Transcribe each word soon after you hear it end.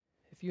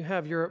If you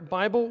have your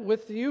Bible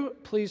with you,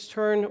 please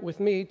turn with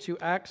me to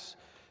Acts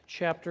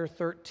chapter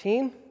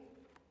 13.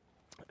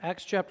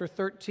 Acts chapter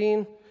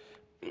 13.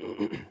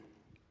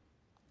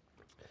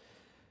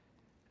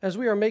 As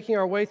we are making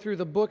our way through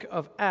the book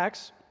of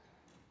Acts,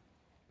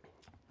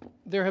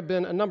 there have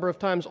been a number of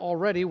times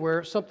already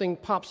where something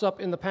pops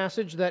up in the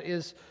passage that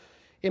is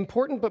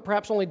important but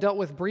perhaps only dealt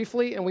with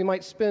briefly, and we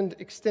might spend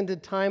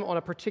extended time on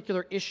a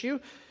particular issue.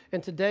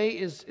 And today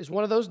is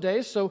one of those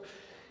days. So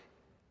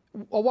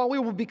while we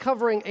will be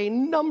covering a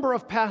number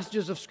of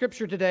passages of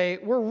Scripture today,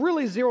 we're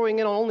really zeroing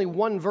in on only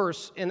one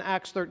verse in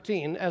Acts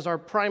 13 as our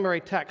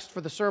primary text for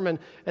the sermon,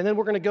 and then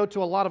we're going to go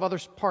to a lot of other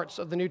parts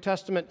of the New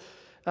Testament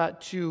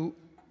to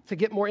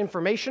get more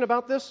information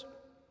about this.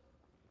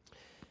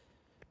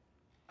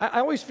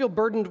 I always feel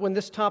burdened when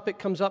this topic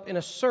comes up in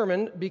a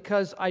sermon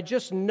because I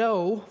just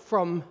know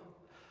from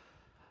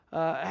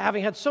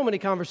having had so many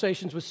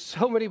conversations with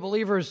so many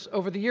believers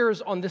over the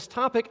years on this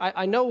topic,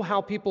 I know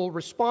how people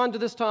respond to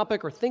this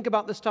topic or think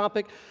about this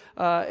topic,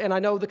 and I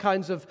know the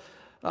kinds of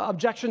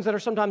objections that are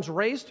sometimes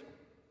raised.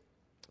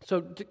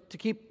 So to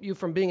keep you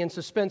from being in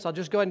suspense, I'll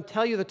just go ahead and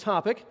tell you the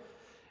topic,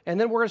 and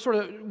then we're going to sort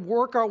of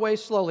work our way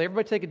slowly.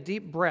 Everybody take a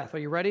deep breath. Are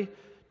you ready?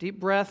 Deep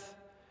breath.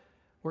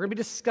 We're going to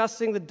be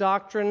discussing the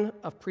doctrine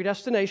of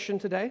predestination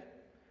today.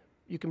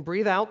 You can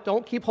breathe out.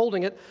 Don't keep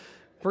holding it.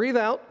 Breathe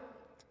out.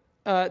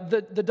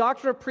 The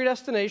doctrine of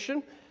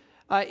predestination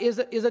is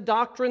a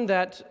doctrine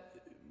that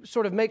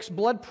sort of makes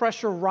blood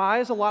pressure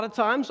rise a lot of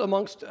times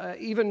amongst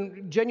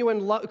even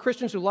genuine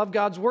Christians who love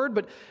God's Word,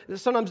 but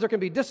sometimes there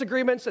can be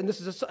disagreements, and this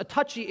is a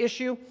touchy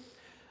issue.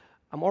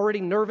 I'm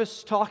already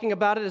nervous talking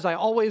about it, as I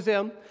always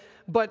am.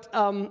 But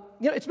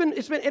it's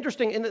been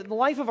interesting. In the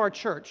life of our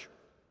church,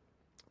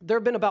 there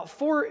have been about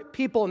 4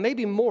 people, and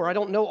maybe more, I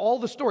don't know all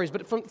the stories,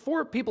 but from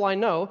 4 people I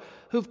know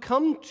who've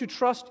come to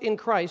trust in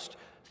Christ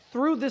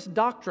through this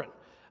doctrine,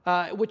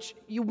 which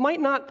you might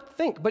not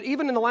think. But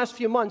even in the last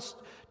few months,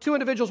 2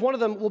 individuals, one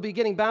of them will be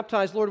getting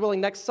baptized, Lord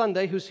willing, next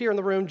Sunday, who's here in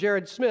the room,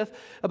 Jared Smith.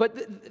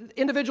 But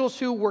individuals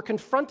who were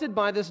confronted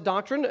by this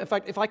doctrine,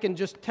 if I can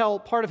just tell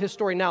part of his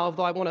story now,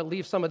 although I want to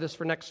leave some of this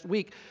for next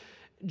week.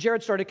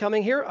 Jared started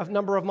coming here a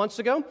number of months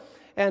ago,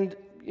 and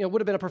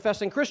would have been a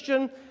professing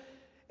Christian,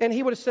 and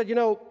he would have said,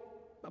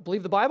 I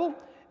believe the Bible,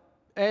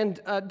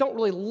 and don't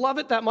really love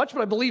it that much,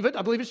 but I believe it.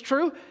 I believe it's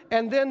true.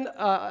 And then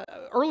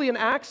early in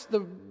Acts,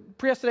 the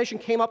predestination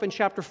came up in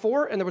chapter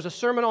 4, and there was a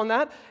sermon on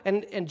that,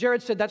 and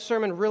Jared said that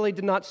sermon really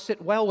did not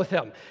sit well with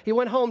him. He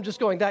went home just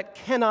going, that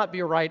cannot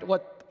be right.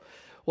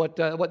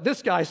 What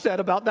this guy said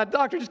about that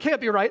doctrine just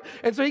can't be right.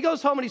 And so he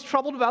goes home and he's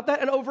troubled about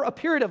that. And over a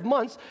period of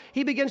months,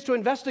 he begins to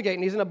investigate.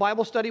 And he's in a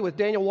Bible study with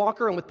Daniel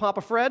Walker and with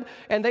Papa Fred.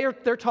 And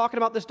they're talking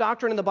about this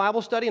doctrine in the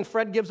Bible study. And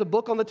Fred gives a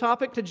book on the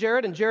topic to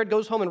Jared. And Jared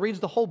goes home and reads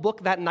the whole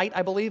book that night,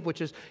 I believe, which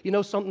is,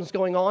 something's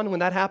going on when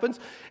that happens.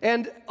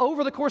 And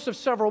over the course of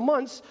several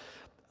months,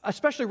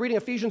 especially reading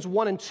Ephesians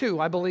 1 and 2,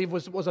 I believe,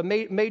 was a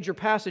major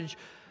passage.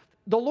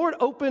 The Lord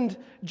opened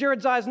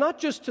Jared's eyes not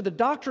just to the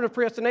doctrine of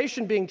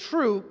predestination being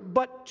true,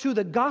 but to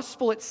the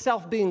gospel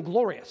itself being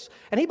glorious.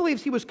 And he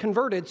believes he was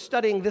converted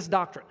studying this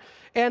doctrine.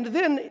 And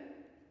then,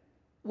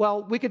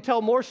 we could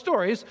tell more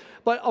stories,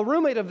 but a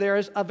roommate of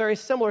theirs, a very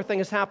similar thing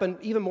has happened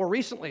even more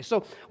recently.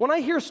 So when I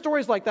hear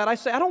stories like that, I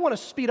say, I don't want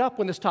to speed up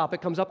when this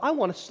topic comes up. I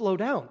want to slow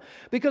down.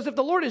 Because if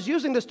the Lord is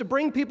using this to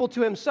bring people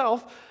to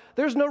himself,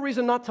 there's no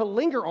reason not to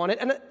linger on it.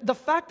 And the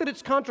fact that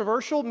it's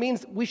controversial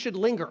means we should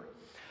linger.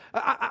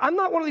 I'm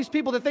not one of these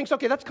people that thinks,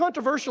 okay, that's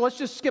controversial, let's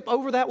just skip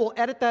over that, we'll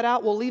edit that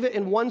out, we'll leave it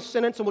in one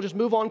sentence and we'll just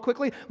move on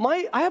quickly.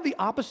 I have the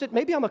opposite.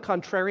 Maybe I'm a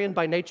contrarian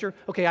by nature.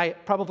 Okay, I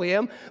probably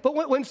am. But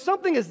when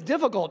something is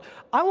difficult,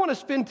 I want to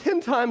spend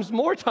 10 times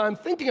more time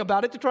thinking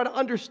about it to try to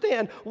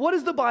understand what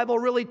is the Bible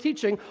really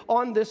teaching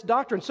on this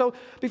doctrine. So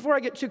before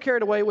I get too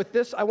carried away with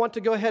this, I want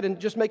to go ahead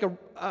and just make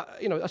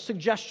a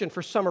suggestion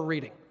for summer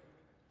reading.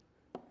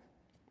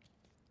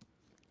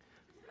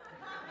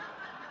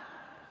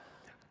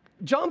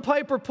 John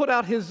Piper put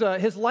out his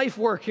life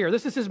work here.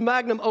 This is his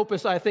magnum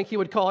opus, I think he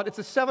would call it. It's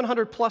a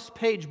 700-plus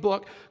page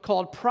book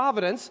called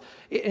Providence.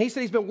 And he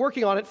said he's been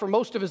working on it for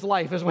most of his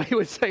life, is what he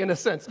would say in a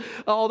sense,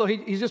 although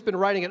he's just been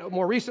writing it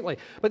more recently.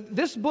 But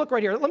this book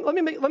right here, let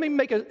me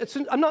make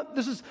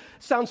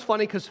sounds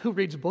funny because who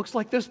reads books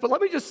like this? But let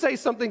me just say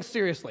something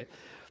seriously.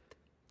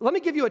 Let me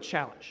give you a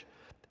challenge.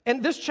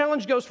 And this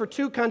challenge goes for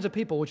 2 kinds of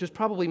people, which is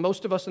probably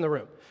most of us in the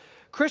room.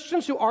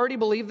 Christians who already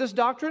believe this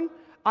doctrine.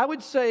 I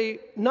would say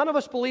none of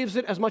us believes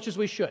it as much as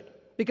we should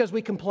because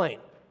we complain,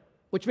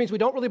 which means we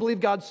don't really believe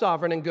God's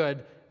sovereign and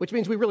good, which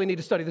means we really need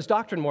to study this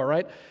doctrine more,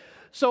 right?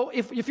 So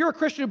if you're a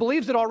Christian who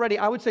believes it already,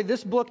 I would say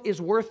this book is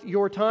worth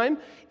your time.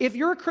 If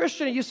you're a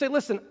Christian and you say,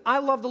 listen, I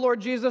love the Lord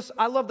Jesus,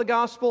 I love the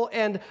gospel,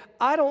 and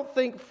I don't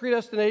think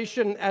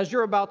predestination, as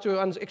you're about to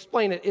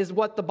explain it, is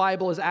what the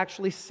Bible is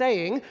actually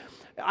saying.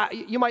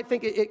 You might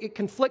think it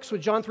conflicts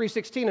with John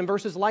 3:16 and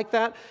verses like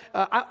that.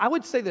 I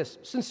would say this,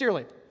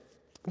 sincerely.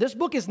 This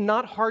book is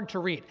not hard to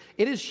read.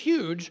 It is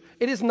huge.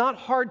 It is not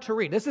hard to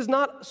read. This is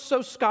not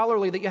so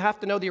scholarly that you have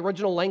to know the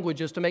original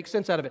languages to make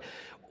sense out of it.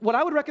 What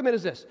I would recommend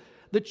is this.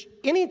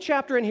 Any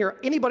chapter in here,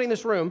 anybody in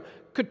this room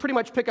could pretty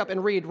much pick up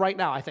and read right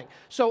now, I think.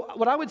 So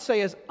what I would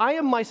say is I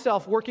am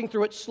myself working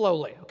through it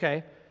slowly,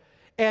 okay?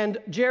 And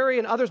Jerry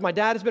and others, my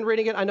dad has been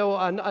reading it. I know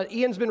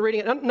Ian's been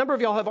reading it. A number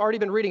of y'all have already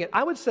been reading it.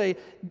 I would say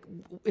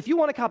if you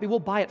want a copy, we'll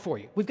buy it for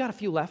you. We've got a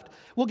few left.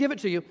 We'll give it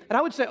to you. And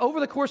I would say over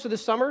the course of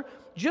this summer,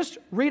 just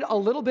read a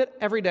little bit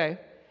every day.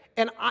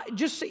 And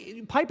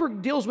Piper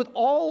deals with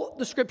all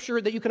the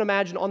scripture that you can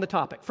imagine on the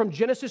topic, from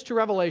Genesis to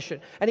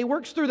Revelation. And he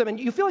works through them, and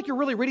you feel like you're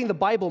really reading the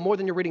Bible more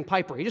than you're reading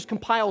Piper. He just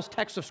compiles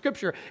texts of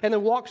scripture and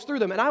then walks through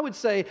them. And I would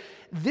say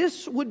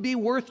this would be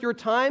worth your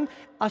time,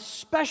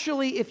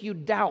 especially if you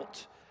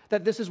doubt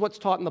that this is what's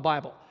taught in the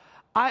Bible.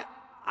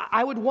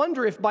 I would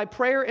wonder if by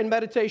prayer and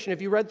meditation,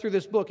 if you read through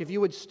this book, if you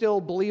would still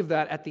believe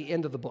that at the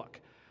end of the book.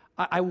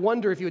 I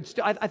wonder if you would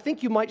still, I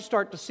think you might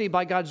start to see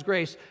by God's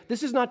grace,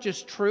 this is not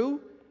just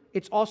true,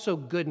 it's also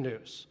good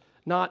news,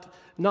 not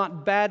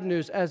bad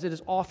news as it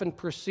is often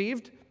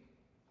perceived.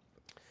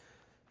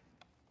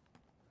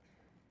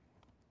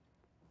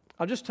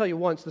 I'll just tell you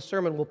once, the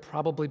sermon will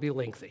probably be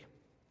lengthy.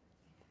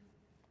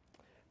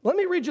 Let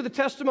me read you the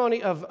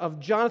testimony of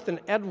Jonathan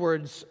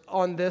Edwards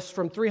on this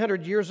from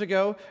 300 years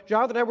ago.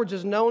 Jonathan Edwards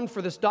is known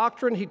for this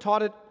doctrine. He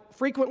taught it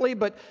frequently,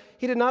 but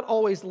he did not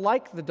always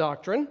like the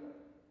doctrine.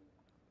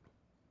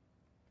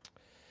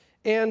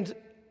 And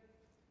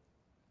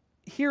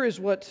here is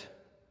what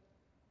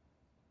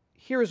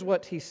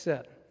he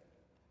said.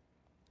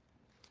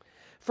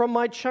 From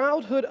my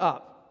childhood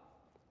up,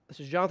 this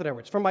is Jonathan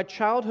Edwards, from my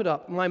childhood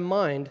up, my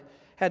mind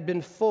had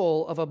been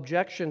full of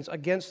objections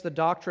against the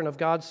doctrine of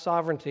God's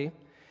sovereignty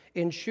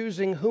in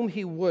choosing whom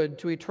he would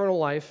to eternal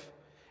life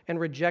and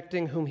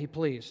rejecting whom he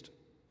pleased.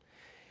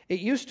 It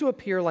used to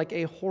appear like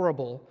a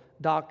horrible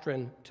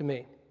doctrine to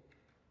me.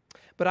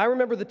 But I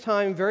remember the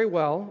time very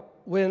well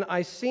when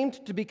I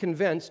seemed to be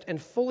convinced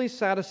and fully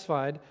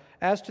satisfied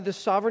as to the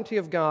sovereignty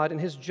of God and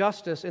his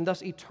justice in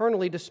thus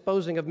eternally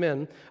disposing of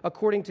men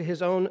according to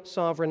his own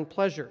sovereign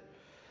pleasure.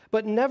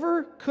 But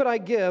never could I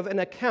give an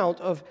account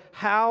of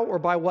how or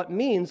by what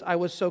means I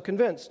was so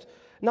convinced,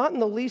 not in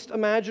the least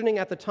imagining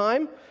at the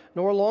time,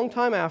 nor a long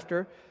time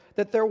after,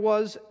 that there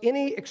was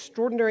any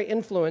extraordinary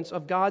influence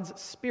of God's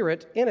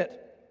Spirit in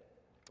it,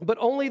 but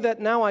only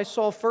that now I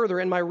saw further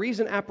and my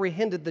reason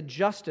apprehended the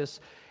justice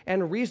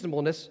and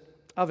reasonableness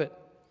of it.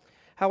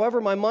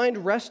 However, my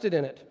mind rested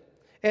in it,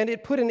 and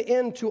it put an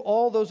end to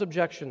all those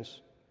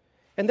objections.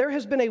 And there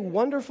has been a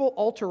wonderful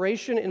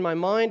alteration in my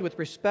mind with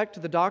respect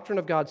to the doctrine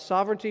of God's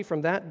sovereignty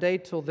from that day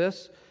till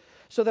this,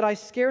 so that I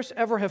scarce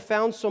ever have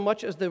found so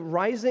much as the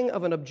rising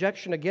of an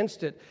objection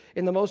against it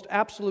in the most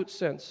absolute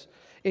sense,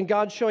 in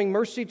God showing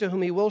mercy to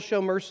whom he will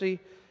show mercy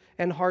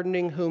and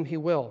hardening whom he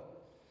will.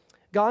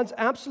 God's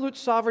absolute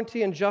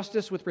sovereignty and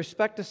justice with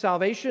respect to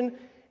salvation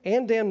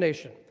and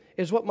damnation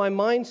is what my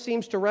mind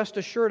seems to rest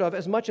assured of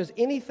as much as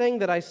anything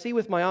that I see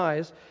with my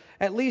eyes.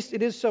 At least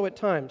it is so at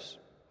times.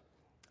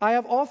 I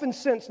have often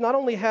since not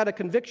only had a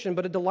conviction,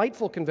 but a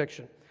delightful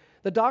conviction.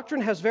 The doctrine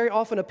has very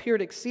often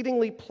appeared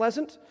exceedingly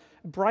pleasant,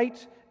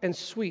 bright, and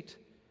sweet.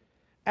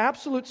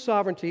 Absolute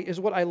sovereignty is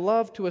what I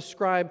love to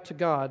ascribe to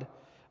God,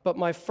 but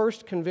my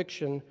first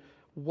conviction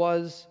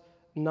was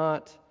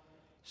not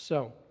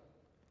so.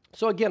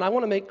 So again, I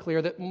want to make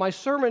clear that my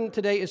sermon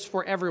today is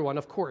for everyone,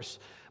 of course.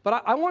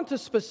 But I want to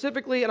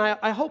specifically, and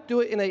I hope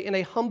do it in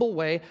a humble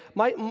way,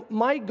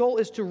 my goal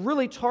is to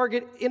really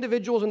target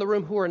individuals in the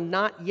room who are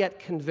not yet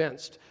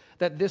convinced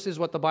that this is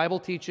what the Bible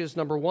teaches,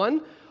 number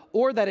one,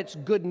 or that it's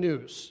good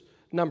news,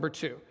 number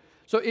two.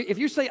 So if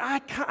you say,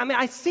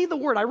 I see the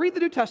word, I read the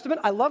New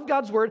Testament, I love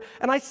God's word,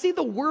 and I see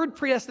the word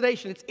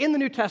predestination, it's in the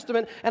New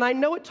Testament, and I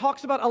know it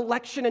talks about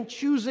election and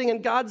choosing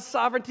and God's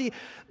sovereignty,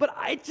 but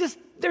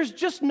there's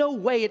just no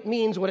way it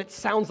means what it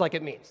sounds like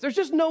it means. There's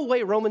just no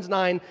way Romans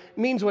 9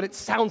 means what it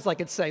sounds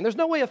like it's saying. There's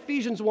no way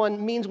Ephesians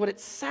 1 means what it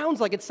sounds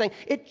like it's saying.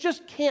 It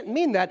just can't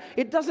mean that.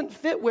 It doesn't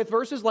fit with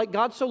verses like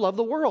God so loved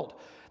the world,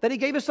 that he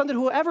gave his son that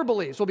whoever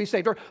believes will be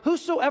saved, or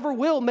whosoever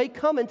will may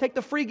come and take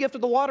the free gift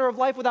of the water of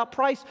life without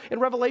price in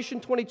Revelation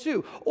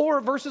 22,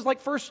 or verses like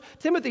 1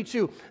 Timothy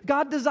 2,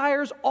 God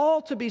desires all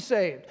to be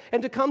saved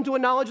and to come to a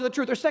knowledge of the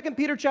truth, or 2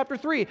 Peter chapter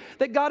 3,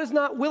 that God is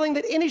not willing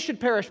that any should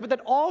perish, but that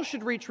all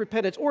should reach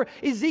repentance, or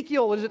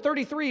Ezekiel, is it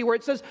 33, where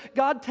it says,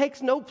 God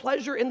takes no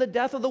pleasure in the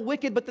death of the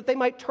wicked, but that they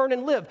might turn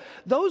and live.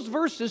 Those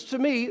verses, to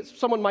me,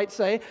 someone might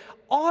say,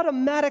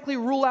 automatically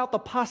rule out the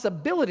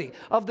possibility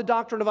of the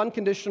doctrine of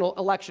unconditional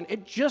election.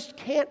 It just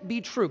can't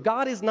be true.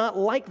 God is not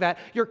like that.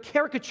 You're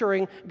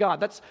caricaturing God.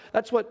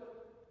 That's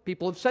what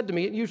people have said to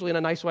me, usually in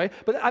a nice way,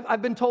 but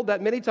I've been told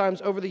that many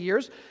times over the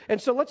years.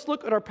 And so let's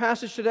look at our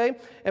passage today,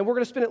 and we're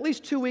going to spend at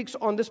least 2 weeks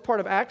on this part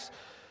of Acts.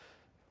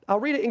 I'll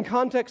read it in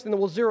context, and then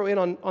we'll zero in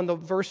on the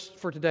verse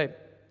for today.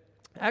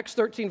 Acts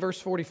 13, verse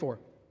 44.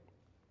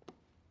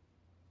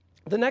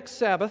 The next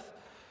Sabbath,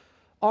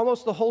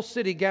 almost the whole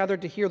city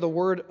gathered to hear the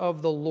word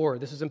of the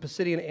Lord. This is in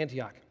Pisidian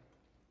Antioch.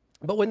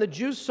 But when the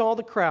Jews saw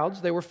the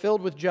crowds, they were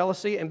filled with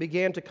jealousy and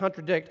began to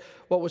contradict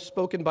what was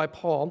spoken by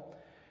Paul,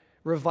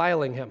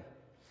 reviling him.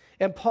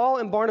 And Paul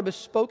and Barnabas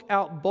spoke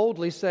out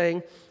boldly,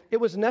 saying, it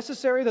was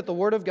necessary that the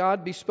word of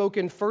God be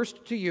spoken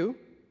first to you.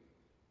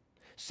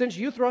 Since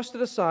you thrust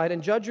it aside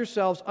and judge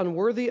yourselves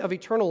unworthy of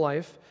eternal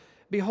life,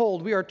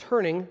 behold, we are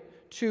turning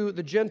to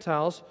the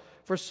Gentiles,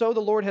 for so the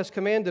Lord has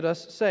commanded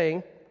us,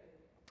 saying,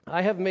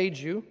 I have made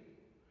you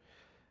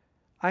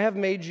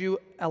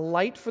a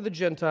light for the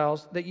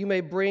Gentiles, that you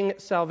may bring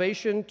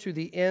salvation to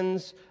the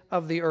ends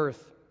of the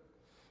earth.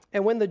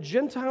 And when the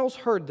Gentiles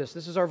heard this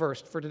is our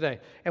verse for today,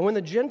 and when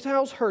the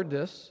Gentiles heard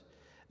this,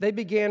 they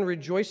began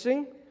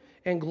rejoicing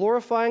and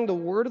glorifying the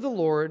word of the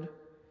Lord,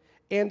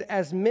 and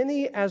as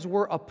many as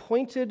were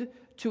appointed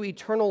to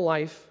eternal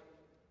life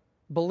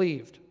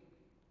believed.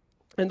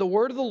 And the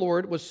word of the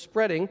Lord was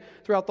spreading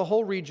throughout the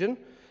whole region,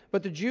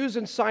 but the Jews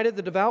incited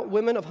the devout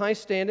women of high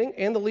standing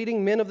and the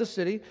leading men of the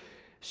city,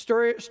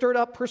 stirred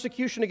up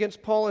persecution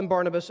against Paul and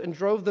Barnabas, and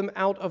drove them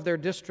out of their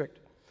district.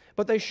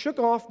 But they shook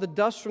off the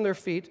dust from their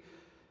feet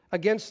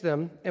against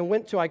them and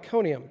went to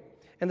Iconium.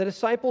 And the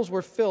disciples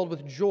were filled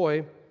with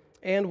joy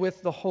and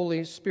with the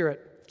Holy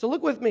Spirit. So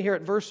look with me here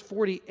at verse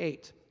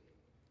 48.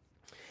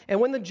 And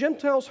when the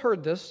Gentiles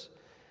heard this,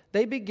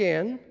 they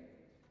began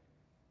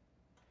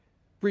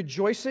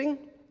rejoicing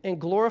and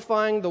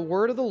glorifying the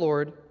word of the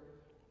Lord,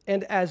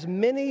 and as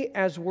many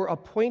as were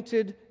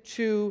appointed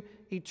to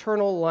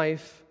eternal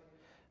life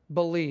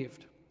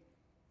believed.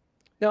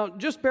 Now,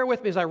 just bear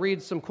with me as I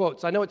read some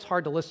quotes. I know it's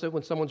hard to listen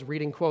when someone's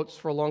reading quotes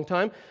for a long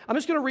time. I'm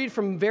just going to read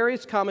from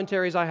various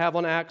commentaries I have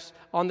on Acts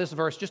on this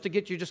verse, just to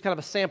get you just kind of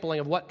a sampling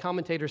of what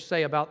commentators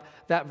say about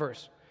that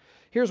verse.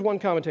 Here's one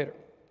commentator.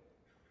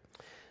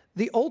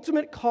 The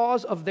ultimate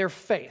cause of their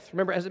faith,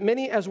 remember, as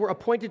many as were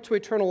appointed to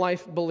eternal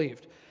life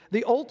believed.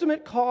 The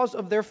ultimate cause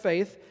of their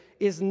faith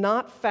is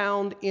not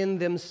found in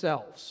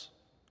themselves.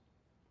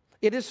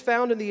 It is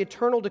found in the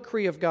eternal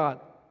decree of God.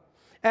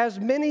 As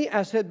many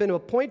as had been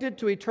appointed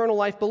to eternal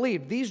life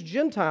believed. These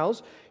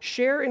Gentiles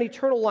share in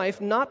eternal life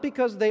not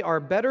because they are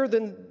better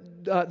than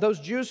those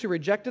Jews who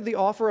rejected the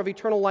offer of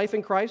eternal life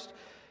in Christ.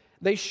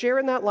 They share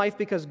in that life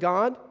because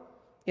God,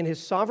 in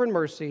His sovereign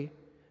mercy,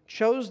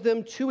 chose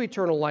them to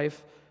eternal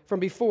life from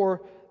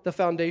before the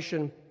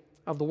foundation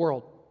of the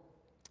world.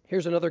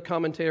 Here's another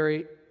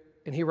commentary,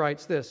 and he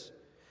writes this.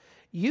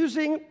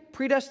 Using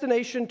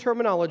predestination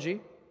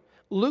terminology,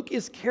 Luke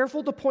is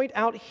careful to point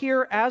out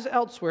here as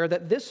elsewhere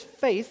that this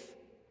faith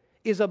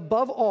is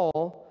above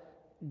all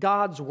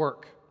God's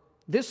work.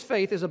 This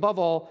faith is above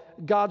all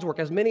God's work,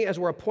 as many as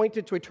were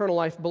appointed to eternal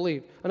life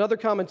believed. Another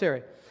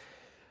commentary.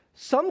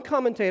 Some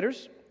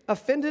commentators,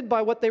 offended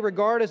by what they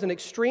regard as an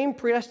extreme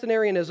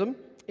predestinarianism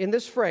in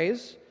this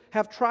phrase,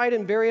 have tried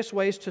in various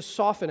ways to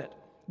soften it.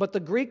 But the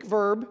Greek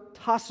verb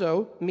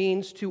tasso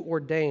means to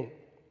ordain.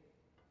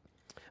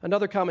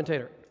 Another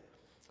commentator.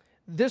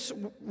 This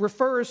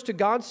refers to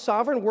God's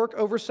sovereign work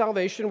over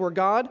salvation, where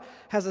God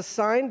has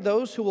assigned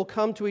those who will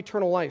come to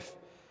eternal life.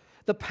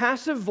 The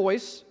passive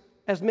voice,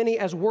 as many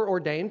as were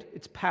ordained,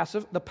 it's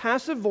passive. The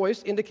passive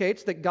voice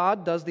indicates that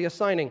God does the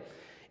assigning.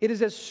 It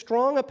is as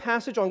strong a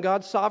passage on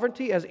God's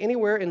sovereignty as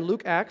anywhere in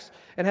Luke Acts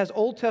and has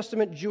Old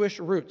Testament Jewish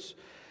roots.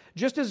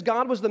 Just as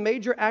God was the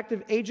major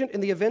active agent in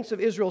the events of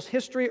Israel's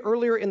history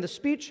earlier in the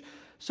speech,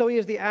 so He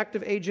is the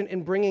active agent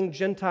in bringing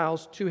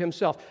Gentiles to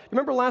Himself.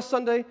 Remember last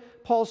Sunday,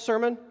 Paul's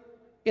sermon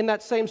in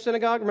that same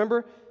synagogue?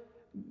 Remember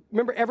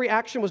every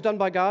action was done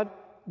by God.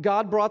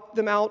 God brought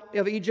them out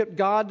of Egypt.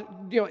 God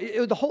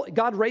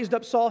raised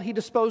up Saul. He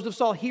disposed of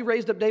Saul. He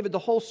raised up David. The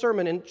whole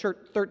sermon in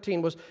chapter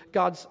 13 was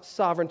God's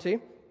sovereignty.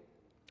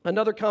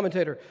 Another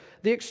commentator,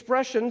 the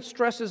expression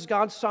stresses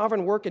God's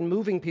sovereign work in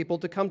moving people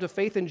to come to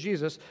faith in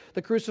Jesus,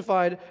 the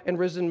crucified and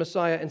risen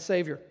Messiah and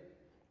Savior.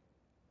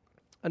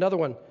 Another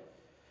one,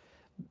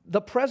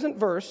 the present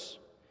verse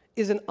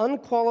is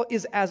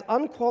as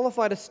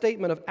unqualified a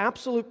statement of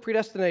absolute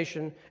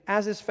predestination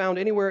as is found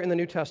anywhere in the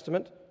New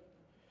Testament.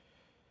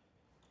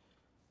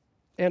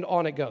 And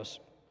on it goes.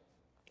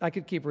 I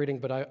could keep reading,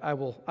 but I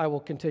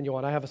will continue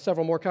on. I have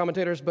several more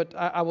commentators, but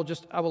I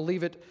will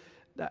leave it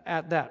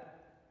at that.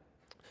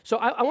 So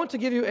I want to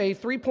give you a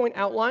 3-point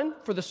outline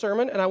for the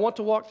sermon, and I want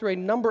to walk through a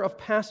number of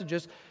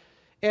passages.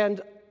 And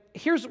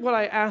here's what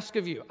I ask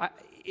of you.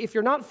 If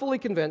you're not fully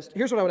convinced,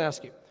 here's what I would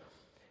ask you.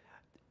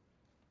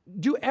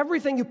 Do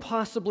everything you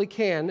possibly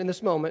can in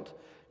this moment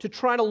to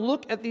try to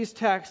look at these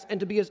texts and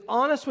to be as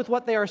honest with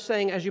what they are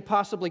saying as you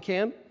possibly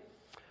can.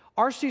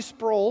 R.C.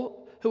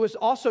 Sproul, who is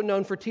also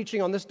known for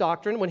teaching on this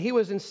doctrine, when he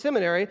was in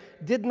seminary,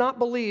 did not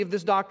believe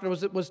this doctrine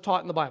was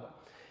taught in the Bible.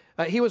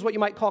 He was what you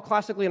might call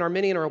classically an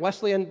Arminian or a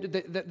Wesleyan,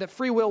 that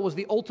free will was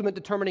the ultimate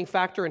determining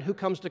factor in who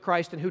comes to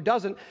Christ and who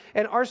doesn't.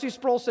 And R.C.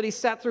 Sproul said he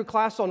sat through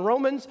class on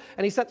Romans,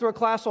 and he sat through a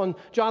class on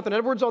Jonathan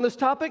Edwards on this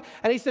topic,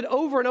 and he said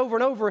over and over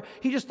and over,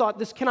 he just thought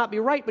this cannot be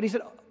right, but he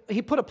said,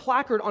 he put a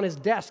placard on his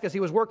desk as he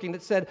was working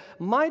that said,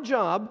 my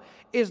job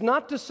is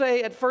not to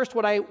say at first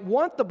what I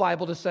want the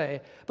Bible to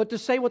say, but to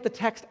say what the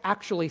text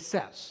actually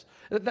says.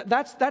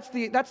 That's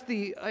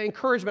the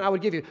encouragement I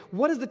would give you.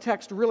 What does the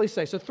text really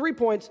say? So 3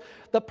 points.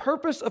 The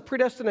purpose of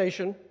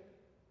predestination,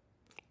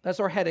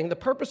 that's our heading. The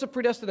purpose of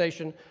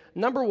predestination,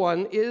 number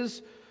 1,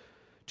 is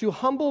to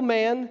humble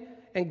man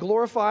and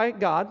glorify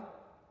God.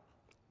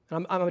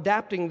 and I'm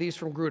adapting these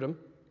from Grudem.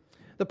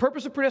 The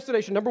purpose of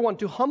predestination, number one,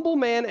 to humble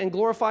man and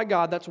glorify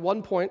God. That's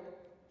one point.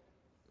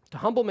 To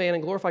humble man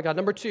and glorify God.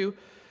 Number two,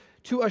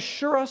 to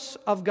assure us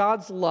of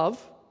God's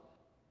love,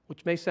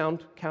 which may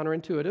sound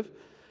counterintuitive.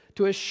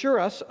 To assure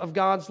us of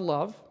God's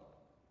love.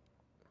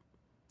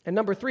 And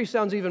number three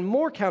sounds even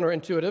more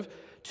counterintuitive,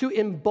 to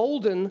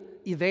embolden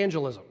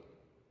evangelism.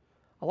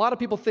 A lot of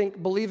people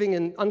think believing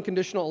in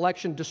unconditional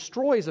election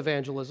destroys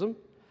evangelism.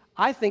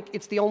 I think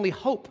it's the only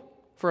hope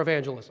for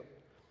evangelism.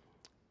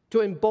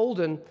 To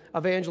embolden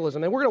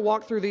evangelism. And we're going to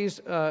walk through these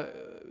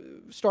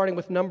starting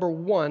with number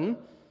one,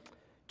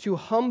 to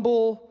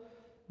humble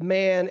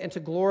man and to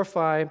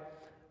glorify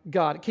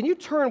God. Can you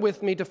turn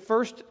with me to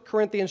 1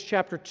 Corinthians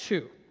chapter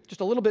 2?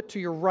 Just a little bit to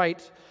your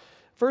right.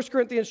 1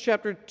 Corinthians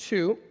chapter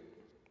 2.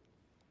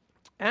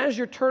 As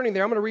you're turning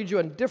there, I'm going to read you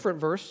a different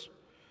verse.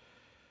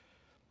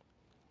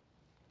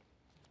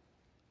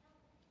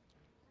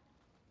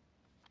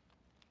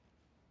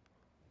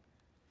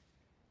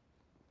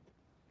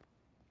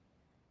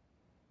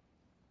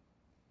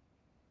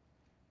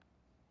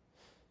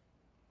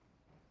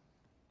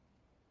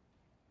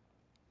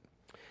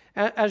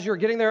 As you're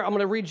getting there, I'm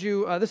going to read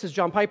you, this is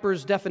John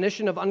Piper's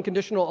definition of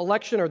unconditional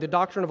election or the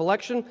doctrine of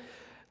election.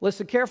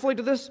 Listen carefully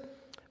to this.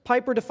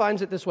 Piper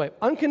defines it this way.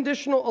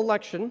 Unconditional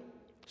election,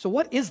 so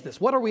what is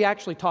this? What are we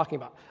actually talking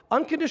about?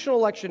 Unconditional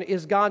election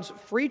is God's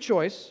free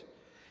choice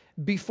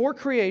before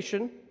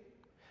creation,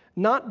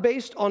 not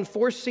based on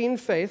foreseen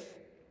faith,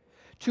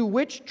 to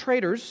which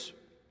traitors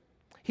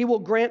he will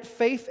grant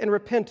faith and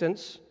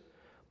repentance,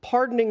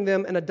 pardoning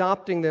them and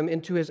adopting them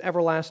into his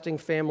everlasting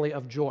family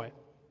of joy.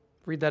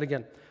 Read that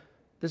again.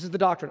 This is the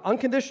doctrine.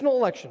 Unconditional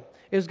election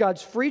is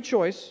God's free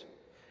choice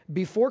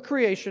before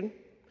creation,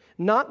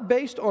 not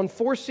based on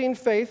foreseen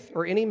faith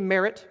or any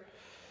merit,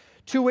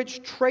 to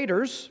which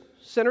traitors,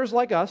 sinners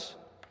like us,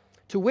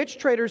 to which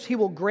traitors he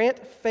will grant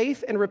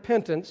faith and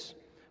repentance,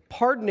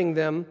 pardoning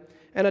them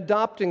and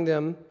adopting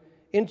them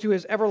into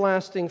his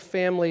everlasting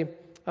family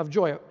of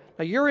joy.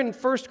 Now, you're in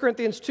 1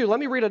 Corinthians 2.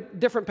 Let me read a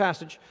different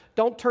passage.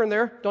 Don't turn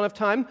there. Don't have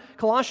time.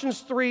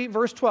 Colossians 3,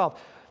 verse 12.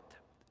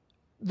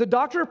 The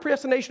doctrine of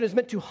predestination is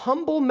meant to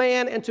humble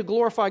man and to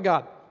glorify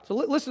God. So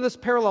listen to this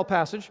parallel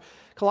passage,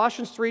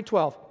 Colossians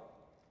 3:12.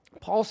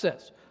 Paul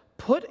says,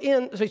 so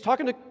he's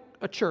talking to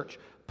a church,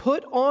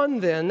 put on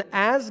then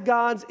as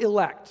God's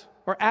elect,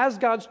 or as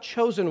God's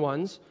chosen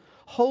ones,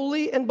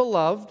 holy and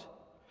beloved,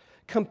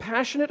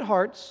 compassionate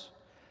hearts,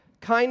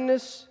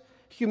 kindness,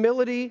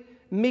 humility,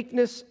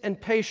 meekness, and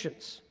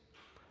patience.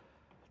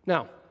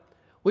 Now,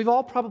 we've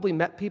all probably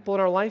met people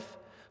in our life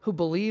who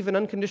believe in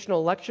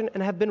unconditional election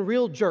and have been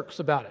real jerks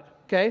about it,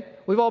 okay?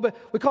 We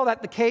call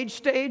that the cage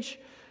stage.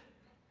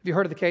 Have you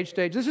heard of the cage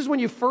stage? This is when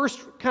you first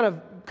kind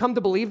of come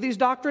to believe these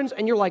doctrines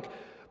and you're like,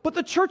 but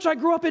the church I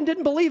grew up in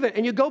didn't believe it.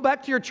 And you go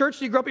back to your church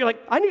that you grew up in, you're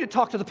like, I need to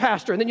talk to the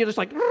pastor. And then you're just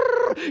like,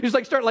 you just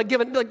like start like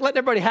letting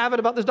everybody have it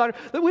about this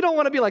doctrine. We don't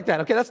want to be like that,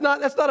 okay? That's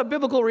not a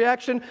biblical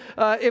reaction.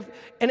 If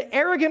an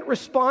arrogant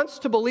response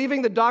to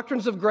believing the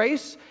doctrines of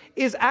grace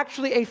is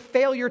actually a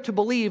failure to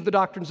believe the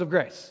doctrines of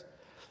grace.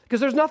 Because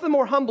there's nothing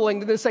more humbling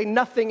than to say,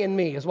 nothing in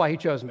me is why he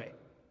chose me.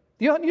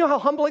 You know how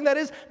humbling that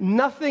is?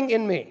 Nothing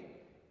in me.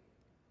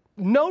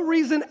 No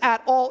reason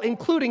at all,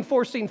 including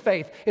foreseen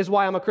faith, is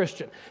why I'm a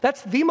Christian.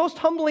 That's the most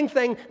humbling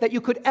thing that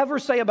you could ever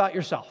say about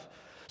yourself.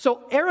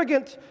 So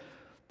arrogant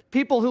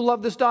people who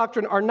love this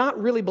doctrine are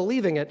not really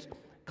believing it.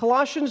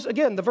 Colossians,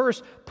 again, the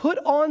verse, put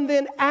on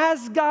then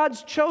as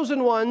God's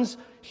chosen ones,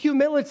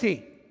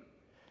 humility.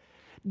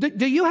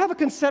 Do you have a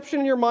conception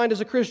in your mind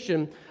as a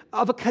Christian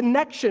of a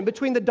connection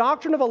between the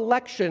doctrine of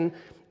election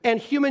and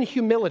human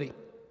humility,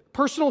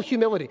 personal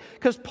humility?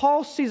 Because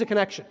Paul sees a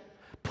connection.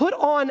 Put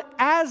on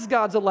as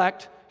God's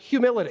elect,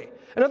 humility.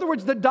 In other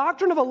words, the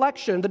doctrine of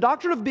election, the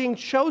doctrine of being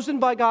chosen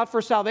by God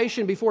for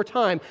salvation before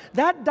time,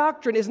 that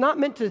doctrine is not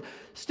meant to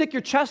stick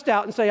your chest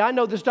out and say, I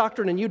know this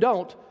doctrine and you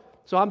don't,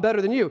 so I'm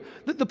better than you.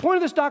 The point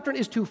of this doctrine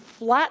is to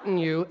flatten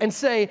you and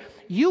say,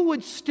 you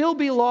would still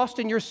be lost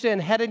in your sin,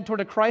 heading toward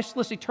a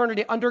Christless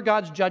eternity under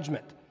God's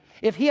judgment,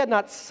 if he had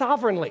not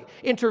sovereignly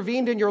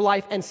intervened in your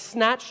life and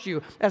snatched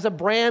you as a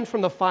brand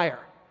from the fire.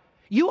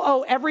 You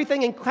owe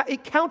everything,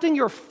 counting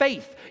your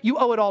faith, you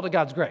owe it all to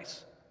God's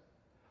grace.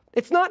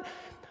 It's not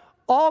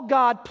all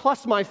God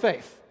plus my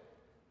faith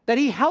that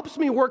he helps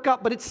me work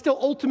up, but it's still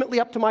ultimately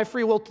up to my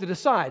free will to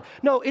decide.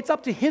 No, it's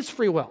up to his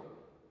free will.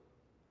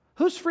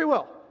 Whose free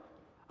will?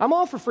 I'm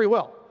all for free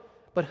will,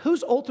 but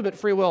whose ultimate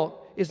free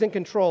will is in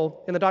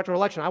control in the doctrine of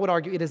election? I would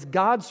argue it is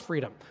God's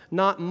freedom,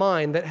 not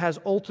mine, that has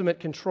ultimate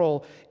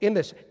control in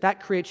this.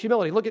 That creates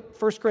humility. Look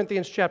at 1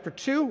 Corinthians chapter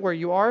 2, where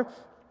you are.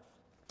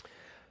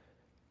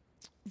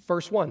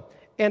 Verse 1.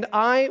 And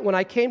I, when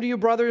I came to you,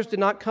 brothers, did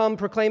not come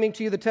proclaiming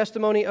to you the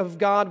testimony of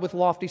God with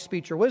lofty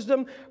speech or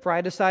wisdom, for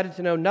I decided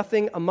to know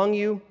nothing among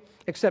you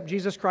except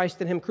Jesus Christ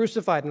and him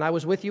crucified. And I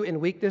was with you in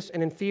weakness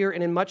and in fear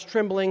and in much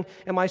trembling,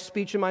 and my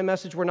speech and my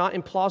message were not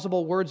in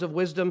plausible words of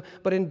wisdom,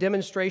 but in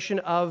demonstration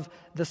of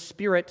the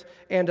Spirit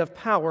and of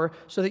power,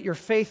 so that your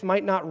faith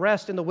might not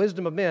rest in the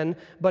wisdom of men,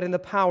 but in the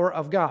power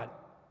of God.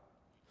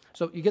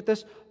 So you get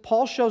this?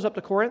 Paul shows up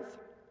to Corinth.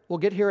 We'll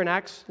get here in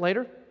Acts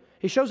later.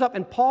 He shows up,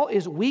 and Paul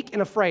is weak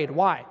and afraid.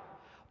 Why?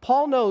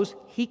 Paul knows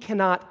he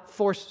cannot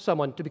force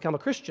someone to become a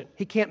Christian.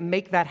 He can't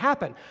make that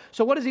happen.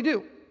 So what does he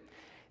do?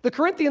 The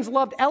Corinthians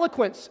loved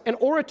eloquence and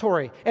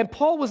oratory, and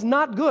Paul was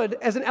not good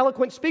as an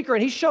eloquent speaker,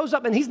 and he shows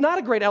up, and he's not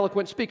a great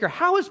eloquent speaker.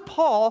 How is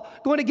Paul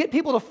going to get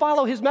people to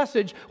follow his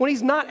message when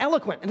he's not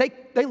eloquent? And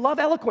they love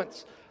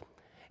eloquence.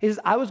 He says,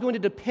 I was going to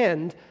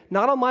depend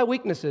not on my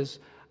weaknesses.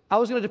 I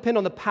was going to depend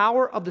on the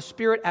power of the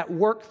Spirit at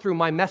work through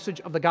my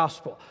message of the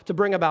gospel to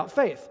bring about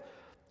faith.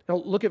 Now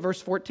look at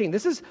verse 14.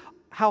 This is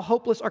how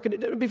hopeless our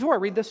condition. Before I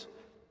read this,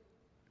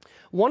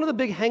 one of the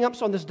big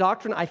hang-ups on this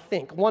doctrine, I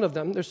think, one of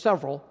them, there's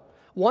several,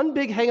 one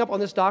big hang-up on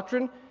this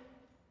doctrine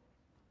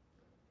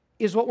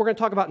is what we're going to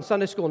talk about in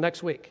Sunday school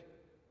next week,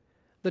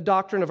 the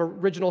doctrine of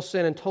original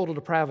sin and total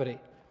depravity.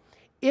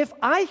 If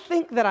I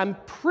think that I'm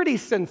pretty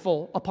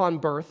sinful upon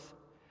birth,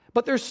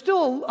 but there's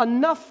still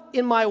enough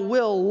in my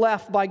will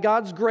left by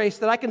God's grace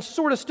that I can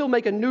sort of still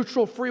make a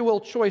neutral free will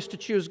choice to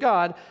choose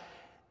God,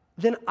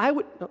 then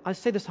I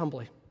say this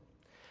humbly,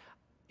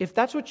 if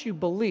that's what you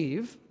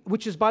believe,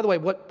 which is, by the way,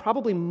 what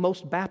probably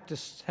most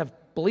Baptists have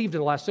believed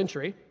in the last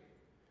century,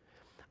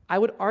 I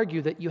would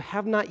argue that you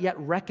have not yet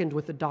reckoned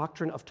with the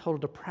doctrine of total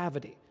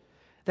depravity,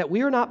 that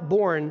we are not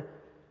born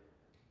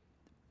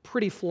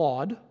pretty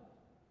flawed,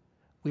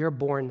 we are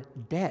born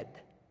dead.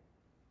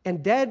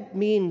 And dead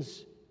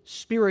means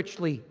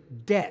spiritually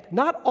dead,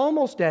 not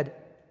almost dead,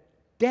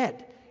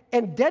 dead.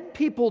 And dead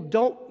people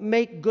don't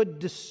make good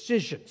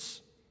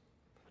decisions.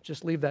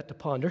 Just leave that to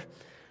ponder.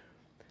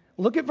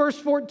 Look at verse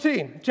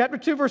 14, chapter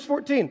 2, verse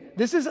 14.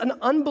 This is an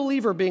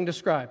unbeliever being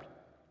described.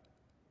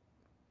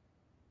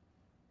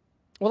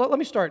 Well, let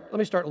me start a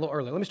little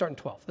earlier. Let me start in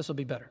 12. This will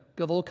be better.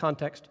 Give a little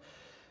context.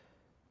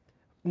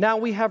 Now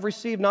we have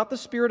received not the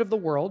spirit of the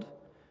world,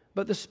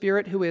 but the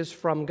Spirit who is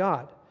from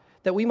God,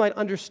 that we might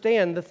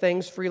understand the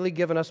things freely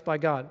given us by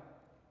God.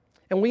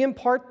 And we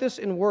impart this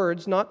in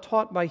words not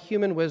taught by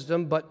human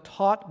wisdom, but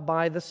taught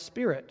by the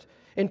Spirit,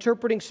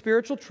 interpreting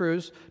spiritual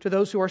truths to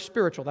those who are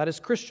spiritual, that is,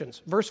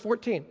 Christians. Verse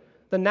 14,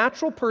 the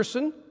natural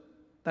person,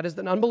 that is,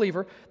 the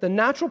unbeliever, the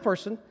natural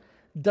person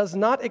does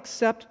not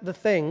accept the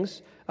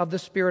things of the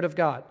Spirit of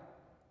God,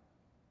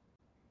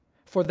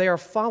 for they are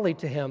folly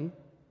to him,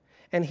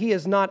 and he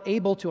is not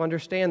able to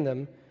understand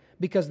them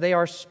because they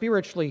are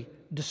spiritually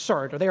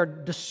discerned, or they are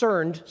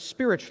discerned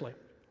spiritually.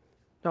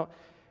 Now,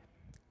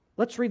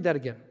 let's read that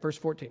again, verse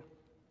 14.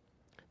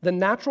 The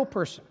natural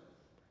person,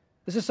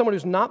 this is someone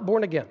who's not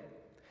born again,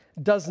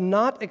 does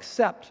not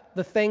accept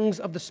the things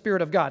of the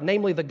Spirit of God,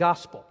 namely the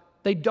gospel.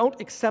 They don't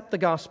accept the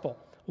gospel.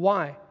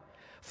 Why?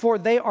 For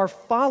they are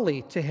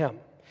folly to him,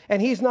 and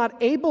he's not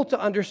able to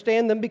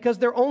understand them because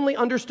they're only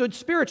understood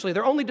spiritually.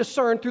 They're only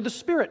discerned through the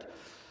Spirit.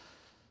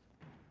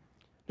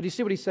 But do you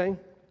see what he's saying?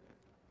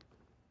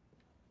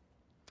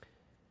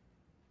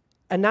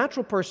 A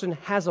natural person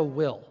has a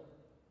will,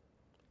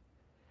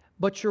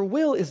 but your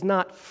will is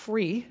not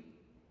free.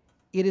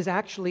 It is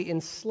actually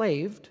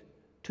enslaved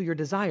to your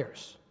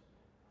desires.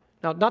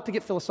 Now, not to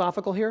get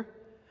philosophical here,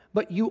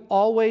 but you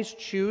always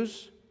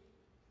choose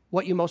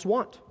what you most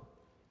want.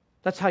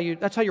 That's how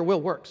your will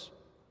works.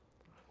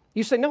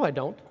 You say, no, I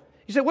don't.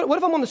 You say, what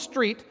if I'm on the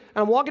street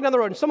and I'm walking down the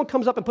road and someone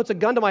comes up and puts a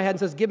gun to my head and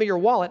says, give me your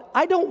wallet?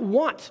 I don't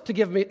want to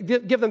give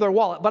them their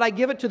wallet, but I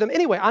give it to them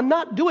anyway. I'm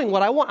not doing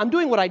what I want. I'm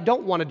doing what I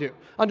don't want to do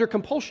under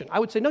compulsion. I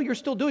would say, no, you're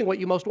still doing what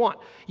you most want.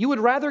 You would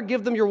rather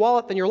give them your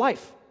wallet than your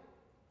life.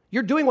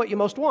 You're doing what you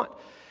most want.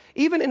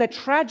 Even in a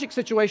tragic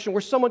situation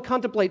where someone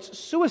contemplates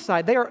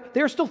suicide, they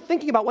are still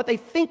thinking about what they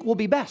think will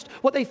be best,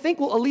 what they think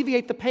will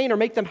alleviate the pain or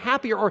make them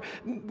happier or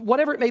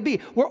whatever it may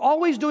be. We're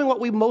always doing what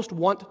we most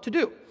want to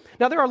do.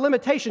 Now, there are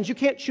limitations. You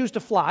can't choose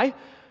to fly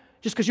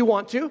just because you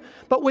want to,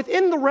 but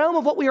within the realm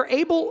of what we are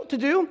able to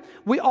do,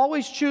 we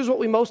always choose what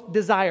we most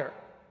desire.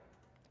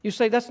 You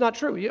say, that's not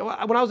true.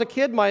 When I was a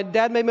kid, my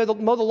dad made me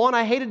mow the lawn.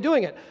 I hated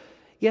doing it.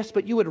 Yes,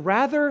 but you would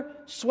rather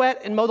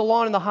sweat and mow the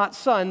lawn in the hot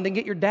sun than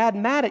get your dad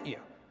mad at you.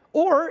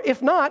 Or,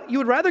 if not, you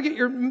would rather get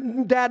your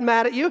dad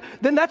mad at you,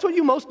 then that's what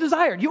you most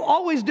desired. You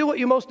always do what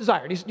you most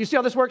desired. You see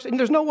how this works? And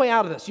there's no way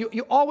out of this.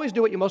 You always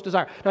do what you most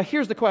desire. Now,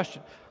 here's the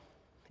question.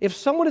 If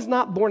someone is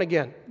not born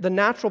again, the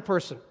natural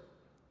person,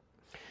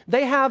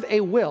 they have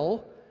a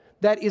will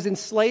that is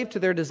enslaved to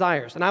their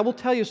desires. And I will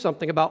tell you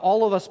something about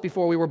all of us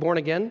before we were born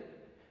again.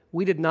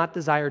 We did not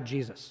desire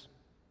Jesus.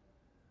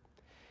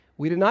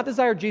 We did not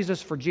desire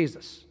Jesus for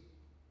Jesus.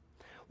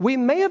 We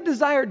may have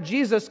desired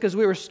Jesus because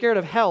we were scared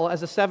of hell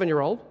as a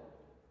 7-year-old.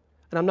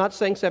 And I'm not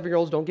saying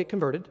 7-year-olds don't get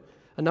converted.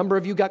 A number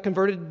of you got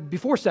converted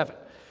before 7.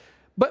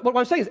 But what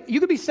I'm saying is, you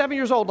could be 7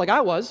 years old like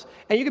I was,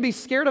 and you could be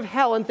scared of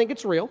hell and think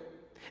it's real.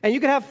 And you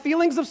could have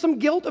feelings of some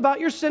guilt about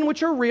your sin,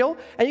 which are real.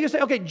 And you can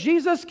say, okay,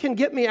 Jesus can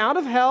get me out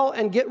of hell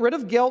and get rid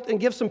of guilt and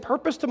give some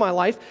purpose to my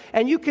life.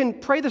 And you can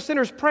pray the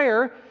sinner's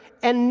prayer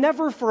and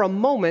never for a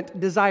moment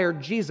desire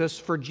Jesus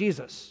for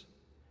Jesus.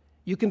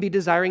 You can be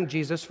desiring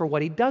Jesus for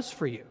what he does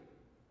for you.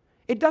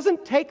 It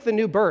doesn't take the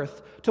new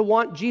birth to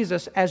want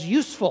Jesus as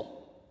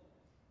useful.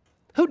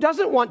 Who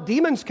doesn't want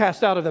demons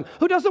cast out of them?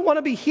 Who doesn't want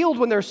to be healed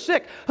when they're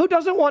sick? Who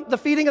doesn't want the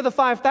feeding of the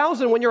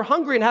 5,000 when you're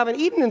hungry and haven't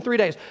eaten in 3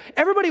 days?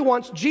 Everybody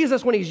wants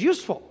Jesus when he's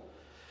useful.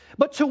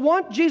 But to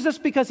want Jesus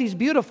because he's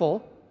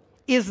beautiful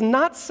is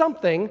not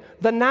something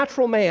the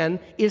natural man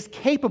is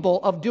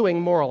capable of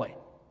doing morally.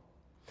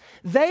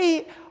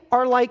 They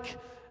are like,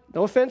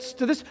 no offense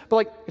to this,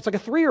 but it's like a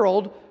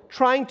 3-year-old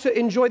trying to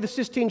enjoy the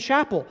Sistine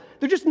Chapel.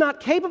 They're just not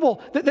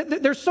capable.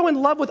 They're so in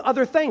love with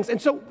other things.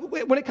 And so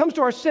when it comes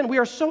to our sin, we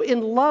are so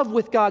in love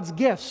with God's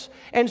gifts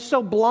and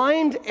so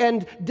blind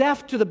and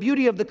deaf to the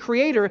beauty of the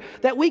Creator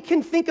that we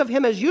can think of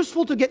him as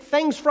useful to get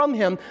things from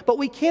him, but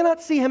we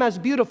cannot see him as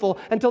beautiful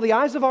until the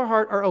eyes of our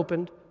heart are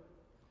opened.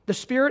 The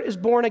Spirit is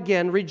born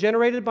again,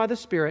 regenerated by the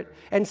Spirit,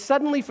 and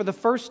suddenly for the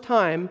first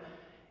time,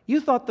 you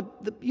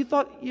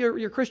thought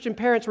your Christian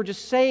parents were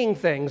just saying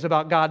things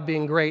about God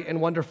being great and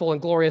wonderful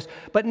and glorious,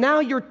 but now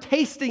you're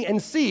tasting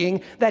and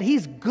seeing that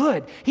he's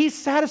good, he's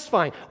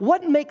satisfying.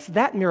 What makes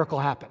that miracle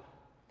happen?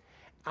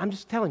 I'm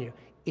just telling you,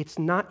 it's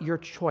not your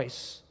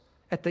choice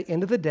at the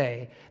end of the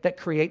day that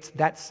creates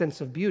that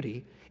sense of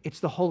beauty. It's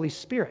the Holy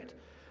Spirit.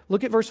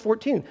 Look at verse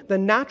 14. The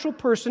natural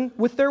person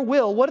with their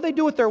will, what do they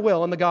do with their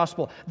will in the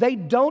gospel? They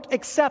don't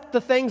accept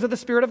the things of the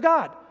Spirit of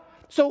God.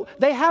 So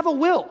they have a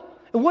will.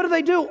 And what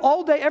do?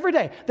 All day, every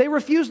day? They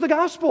refuse the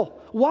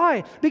gospel.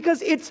 Why?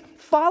 Because it's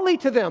folly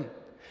to them.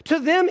 To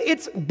them,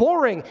 it's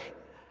boring.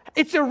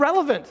 It's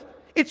irrelevant.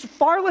 It's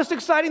far less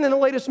exciting than the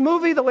latest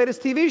movie, the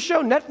latest TV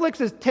show.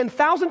 Netflix is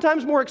 10,000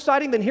 times more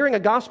exciting than hearing a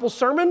gospel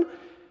sermon.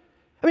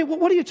 I mean,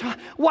 what are you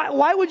talking?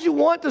 Why would you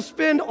want to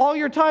spend all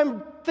your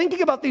time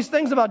thinking about these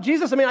things about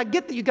Jesus? I mean, I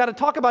get that you got to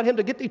talk about him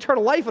to get the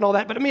eternal life and all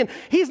that, but I mean,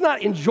 he's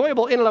not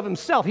enjoyable in and of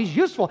himself. He's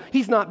useful.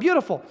 He's not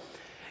beautiful.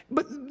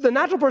 But the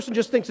natural person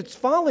just thinks it's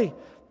folly.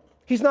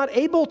 He's not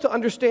able to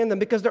understand them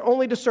because they're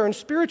only discerned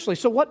spiritually.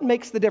 So what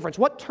makes the difference?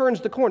 What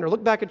turns the corner?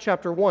 Look back at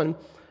chapter 1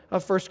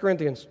 of 1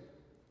 Corinthians.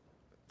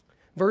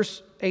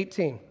 Verse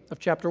 18 of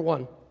chapter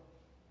 1.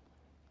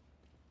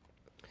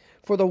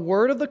 For the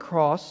word of the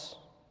cross,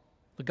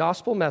 the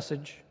gospel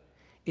message,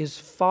 is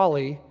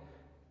folly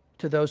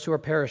to those who are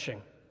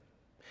perishing.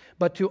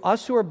 But to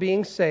us who are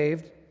being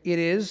saved, it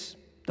is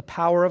the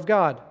power of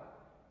God.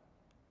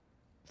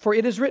 For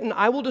it is written,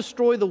 I will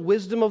destroy the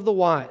wisdom of the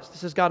wise.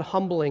 This is God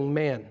humbling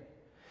man.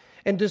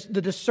 And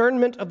the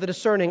discernment of the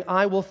discerning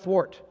I will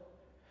thwart.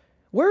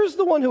 Where is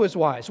the one who is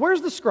wise? Where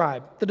is the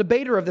scribe, the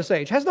debater of this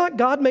age? Has not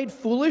God made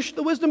foolish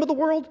the wisdom of the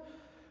world?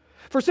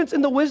 For since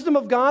in the wisdom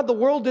of God the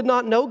world did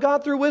not know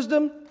God through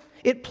wisdom,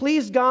 it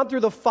pleased God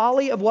through the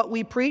folly of what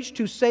we preach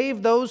to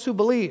save those who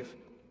believe.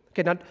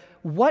 Okay, now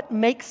what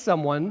makes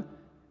someone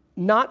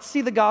not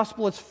see the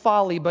gospel as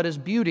folly, but as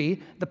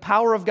beauty, the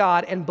power of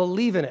God, and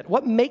believe in it?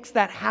 What makes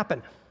that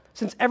happen?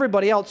 Since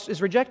everybody else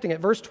is rejecting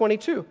it. Verse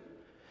 22.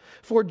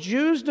 For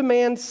Jews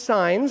demand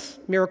signs,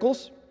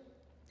 miracles.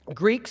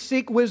 Greeks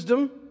seek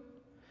wisdom.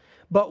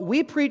 But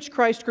we preach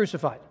Christ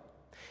crucified,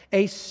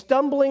 a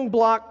stumbling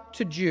block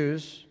to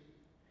Jews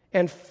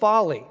and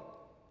folly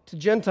to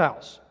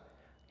Gentiles.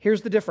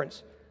 Here's the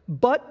difference.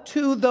 But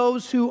to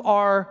those who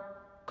are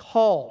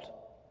called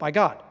by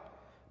God,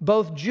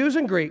 both Jews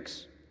and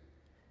Greeks,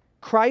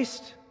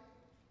 Christ,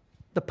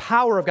 the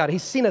power of God.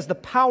 He's seen as the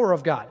power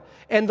of God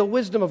and the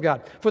wisdom of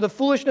God. For the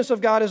foolishness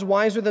of God is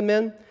wiser than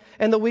men,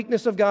 and the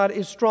weakness of God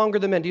is stronger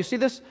than men. Do you see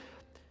this?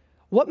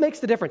 What makes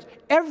the difference?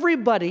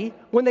 Everybody,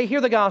 when they hear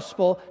the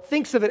gospel,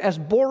 thinks of it as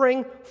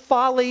boring,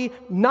 folly,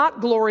 not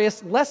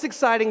glorious, less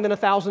exciting than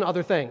 1,000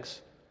 other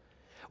things.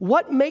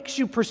 What makes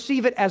you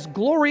perceive it as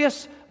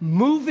glorious,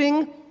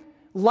 moving,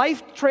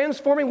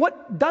 life-transforming?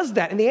 What does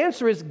that? And the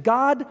answer is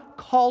God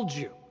called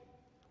you.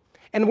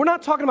 And we're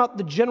not talking about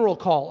the general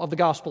call of the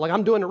gospel, like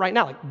I'm doing it right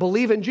now, like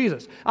believe in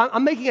Jesus.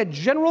 I'm making a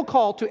general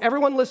call to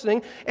everyone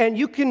listening, and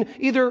you can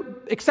either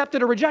accept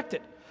it or reject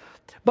it.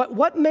 But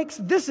what makes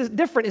this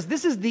different is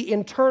this is the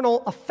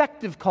internal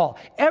effective call.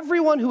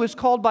 Everyone who is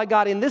called by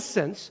God in this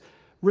sense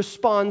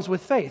responds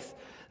with faith.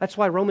 That's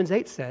why Romans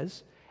 8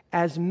 says,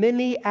 as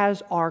many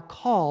as are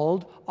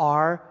called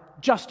are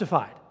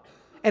justified.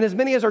 And as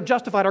many as are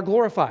justified are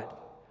glorified.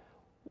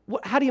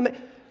 How do you make...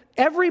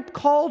 Every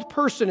called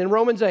person in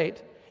Romans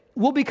 8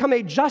 will become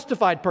a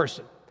justified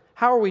person.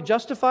 How are we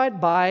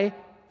justified? By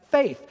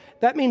faith.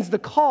 That means the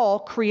call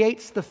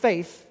creates the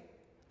faith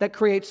that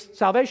creates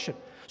salvation.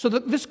 So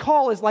this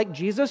call is like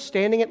Jesus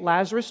standing at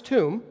Lazarus'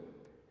 tomb.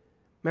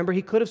 Remember,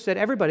 he could have said,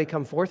 everybody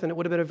come forth, and it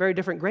would have been a very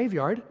different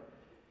graveyard.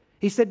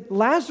 He said,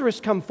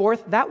 Lazarus come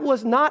forth. That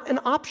was not an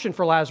option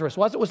for Lazarus,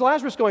 was it? Was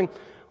Lazarus going,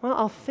 well,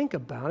 I'll think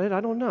about it. I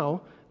don't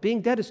know.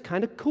 Being dead is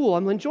kind of cool.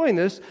 I'm enjoying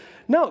this.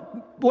 No.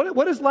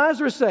 What does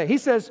Lazarus say? He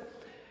says,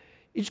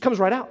 he just comes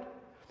right out.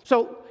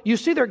 So you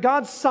see there,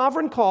 God's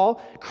sovereign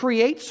call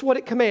creates what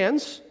it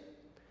commands.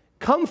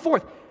 Come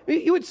forth.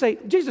 You would say,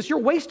 Jesus, you're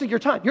wasting your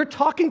time. You're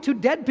talking to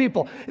dead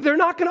people. They're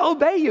not going to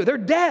obey you. They're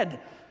dead.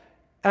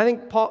 And I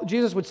think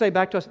Jesus would say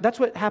back to us, that's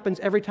what happens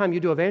every time you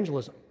do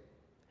evangelism.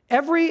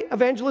 Every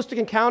evangelistic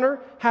encounter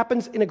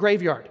happens in a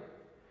graveyard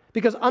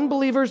because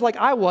unbelievers like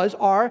I was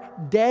are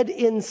dead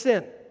in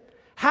sin.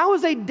 How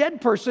is a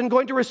dead person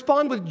going to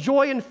respond with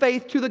joy and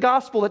faith to the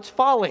gospel? It's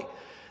folly.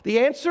 The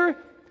answer,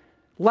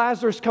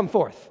 Lazarus, come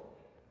forth.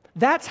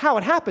 That's how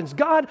it happens.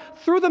 God,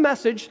 through the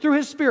message, through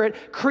his Spirit,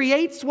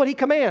 creates what he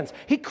commands.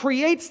 He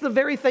creates the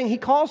very thing he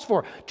calls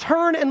for.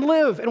 Turn and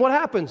live. And what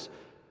happens?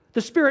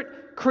 The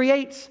Spirit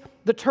creates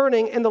the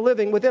turning and the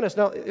living within us.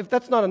 Now, if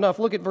that's not enough,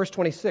 look at verse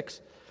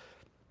 26.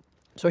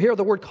 So here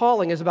the word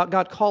calling is about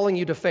God calling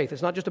you to faith.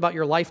 It's not just about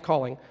your life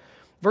calling.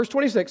 Verse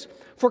 26,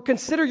 for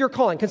consider your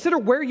calling. Consider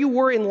where you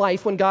were in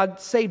life when God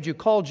saved you,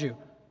 called you,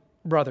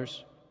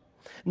 brothers.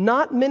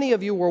 Not many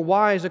of you were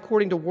wise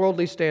according to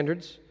worldly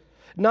standards.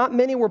 Not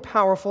many were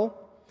powerful.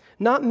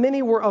 Not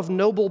many were of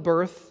noble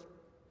birth.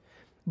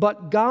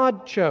 But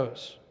God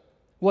chose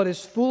what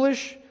is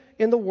foolish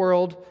in the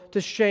world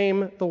to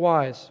shame the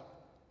wise.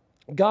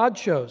 God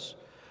chose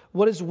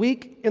what is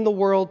weak in the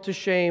world to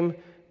shame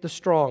the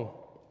strong.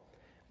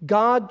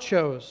 God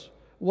chose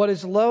what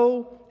is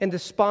low and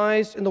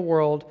despised in the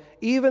world,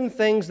 even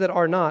things that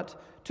are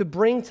not, to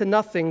bring to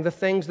nothing the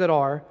things that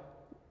are.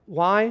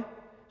 Why?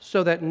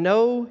 So that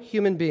no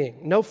human being,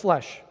 no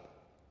flesh,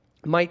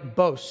 might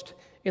boast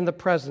in the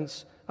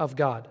presence of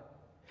God.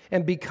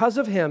 And because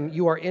of him,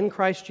 you are in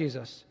Christ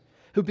Jesus,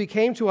 who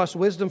became to us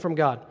wisdom from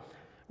God,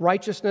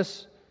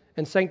 righteousness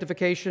and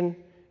sanctification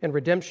and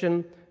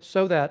redemption,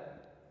 so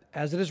that,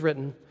 as it is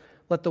written,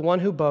 let the one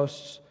who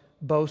boasts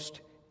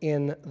boast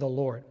in the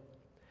Lord.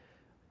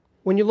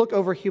 When you look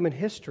over human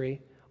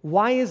history,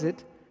 why is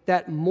it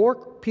that more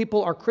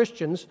people are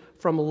Christians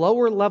from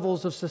lower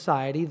levels of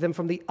society than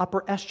from the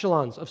upper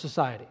echelons of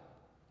society?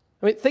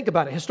 I mean, think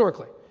about it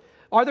historically.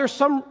 Are there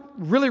some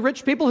really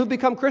rich people who've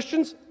become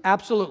Christians?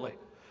 Absolutely.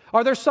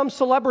 Are there some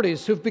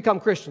celebrities who've become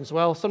Christians?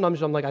 Well,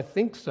 sometimes I'm like, I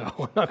think so.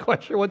 I'm not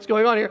quite sure what's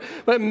going on here,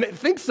 but I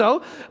think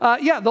so.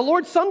 Yeah, the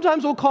Lord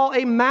sometimes will call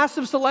a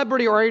massive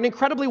celebrity or an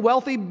incredibly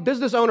wealthy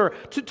business owner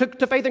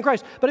to faith in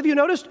Christ. But have you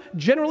noticed,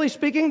 generally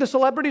speaking, the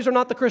celebrities are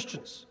not the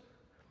Christians.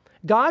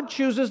 God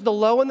chooses the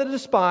low and the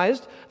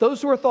despised, those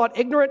who are thought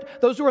ignorant,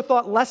 those who are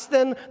thought less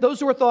than,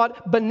 those who are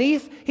thought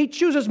beneath. He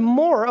chooses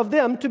more of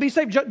them to be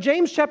saved.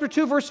 James chapter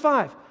 2, verse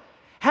 5.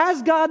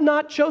 Has God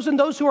not chosen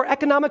those who are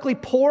economically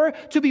poor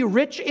to be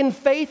rich in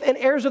faith and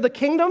heirs of the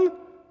kingdom?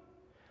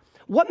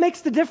 What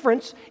makes the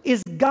difference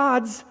is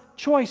God's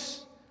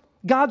choice,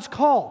 God's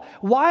call.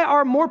 Why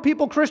are more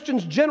people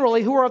Christians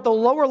generally who are at the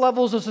lower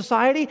levels of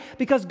society?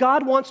 Because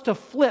God wants to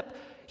flip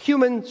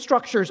human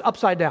structures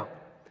upside down.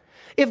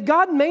 If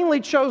God mainly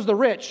chose the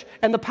rich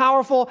and the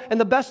powerful and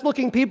the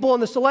best-looking people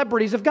and the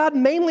celebrities, if God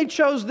mainly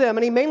chose them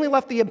and he mainly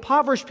left the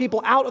impoverished people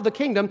out of the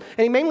kingdom,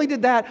 and he mainly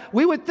did that,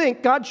 we would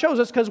think God chose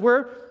us because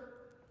we're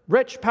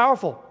rich,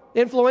 powerful,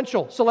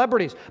 influential,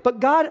 celebrities. But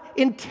God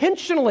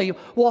intentionally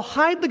will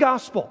hide the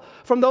gospel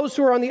from those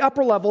who are on the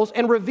upper levels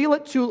and reveal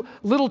it to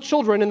little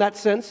children in that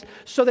sense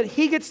so that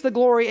he gets the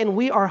glory and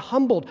we are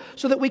humbled,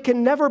 so that we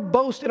can never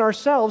boast in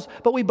ourselves,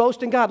 but we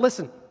boast in God.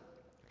 Listen.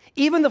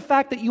 Even the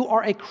fact that you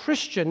are a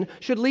Christian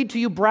should lead to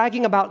you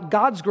bragging about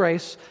God's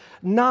grace,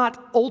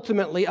 not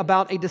ultimately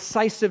about a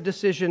decisive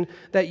decision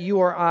that you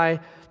or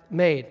I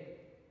made.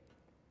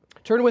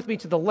 Turn with me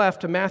to the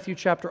left to Matthew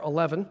chapter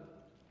 11.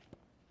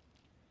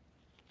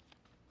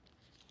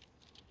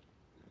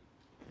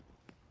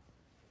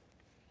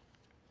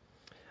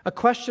 A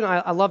question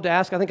I love to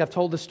ask, I think I've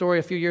told this story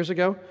a few years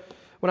ago.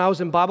 When I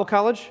was in Bible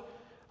college,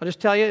 I'll just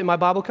tell you, in my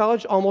Bible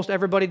college, almost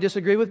everybody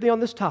disagreed with me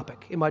on this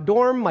topic. In my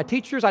dorm, my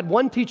teachers, I had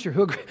one teacher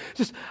who agreed.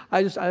 It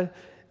was an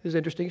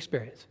interesting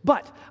experience.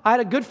 But I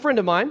had a good friend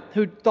of mine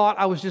who thought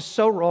I was just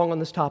so wrong on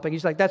this topic.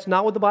 He's like, that's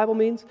not what the Bible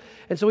means.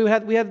 And so we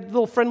had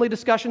little friendly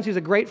discussions. He's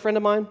a great friend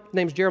of mine. His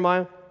name's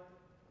Jeremiah.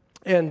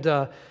 And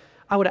I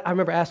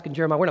remember asking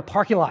Jeremiah, we're in a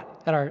parking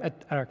lot at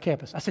our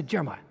campus. I said,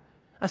 Jeremiah,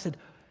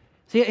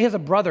 see, he has a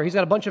brother. He's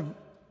got a bunch of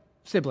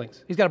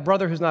siblings. He's got a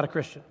brother who's not a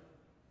Christian.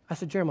 I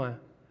said, Jeremiah,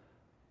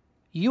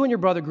 you and your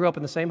brother grew up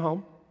in the same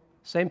home,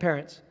 same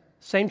parents,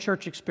 same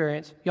church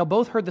experience. Y'all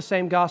both heard the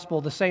same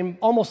gospel,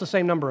 almost the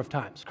same number of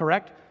times,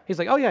 correct? He's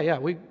like, oh yeah,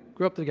 we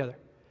grew up together.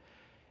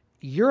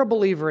 You're a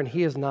believer and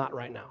he is not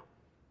right now.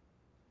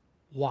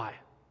 Why?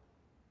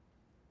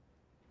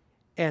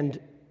 And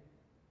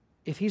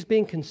if he's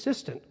being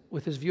consistent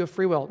with his view of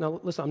free will,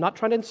 now listen, I'm not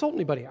trying to insult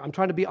anybody. I'm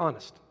trying to be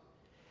honest.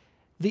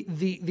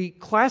 The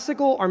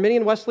classical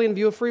Arminian Wesleyan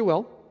view of free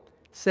will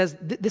says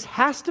this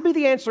has to be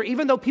the answer.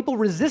 Even though people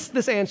resist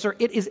this answer,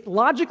 it is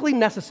logically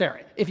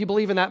necessary if you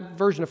believe in that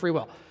version of free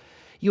will.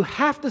 You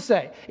have to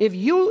say, if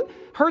you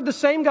heard the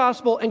same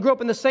gospel and grew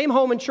up in the same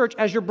home and church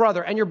as your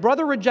brother, and your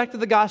brother rejected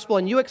the gospel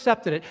and you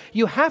accepted it,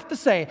 you have to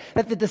say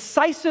that the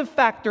decisive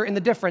factor in the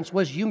difference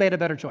was you made a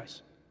better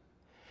choice.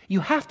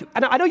 You have to.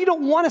 And I know you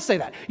don't want to say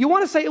that. You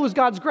want to say it was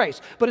God's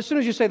grace. But as soon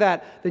as you say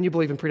that, then you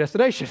believe in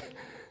predestination.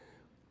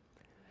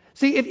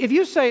 See, if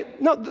you say,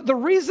 no, the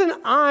reason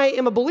I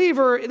am a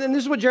believer, and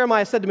this is what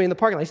Jeremiah said to me in the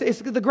parking lot. He said, it's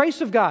the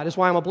grace of God is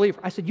why I'm a believer.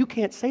 I said, you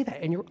can't say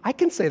that. And I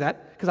can say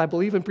that because I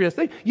believe in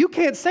predestination. You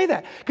can't say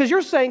that because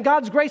you're saying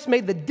God's grace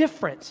made the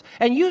difference.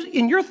 And you,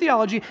 in your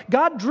theology,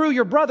 God drew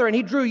your brother and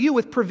he drew you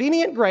with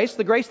prevenient grace,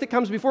 the grace that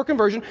comes before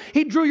conversion.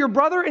 He drew your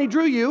brother and he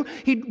drew you.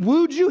 He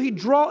wooed you. He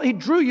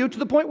drew you to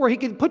the point where he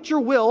could put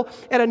your will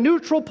at a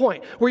neutral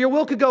point, where your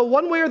will could go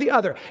one way or the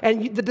other.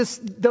 And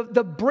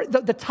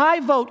the tie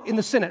vote in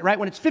the Senate, right,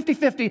 when it's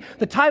 50-50,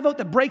 the tie vote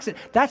that breaks it,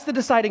 that's the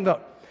deciding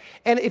vote.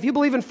 And if you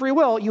believe in free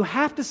will, you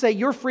have to say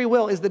your free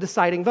will is the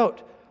deciding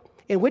vote,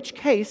 in which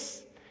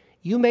case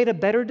you made a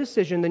better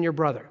decision than your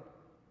brother.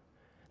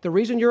 The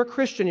reason you're a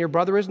Christian, your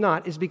brother is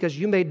not, is because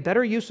you made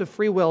better use of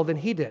free will than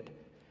he did.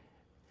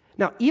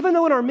 Now, even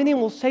though an Arminian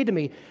will say to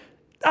me,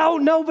 oh,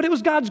 no, but it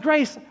was God's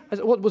grace. I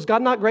said, well, was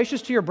God not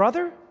gracious to your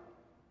brother?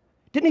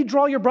 Didn't he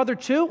draw your brother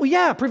too? Well,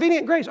 yeah,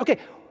 prevenient grace. Okay.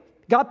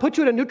 God put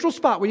you in a neutral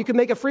spot where you could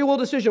make a free will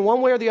decision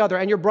one way or the other,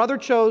 and your brother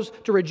chose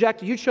to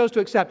reject, you chose to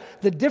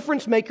accept. The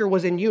difference maker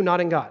was in you, not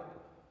in God.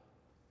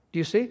 Do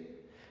you see?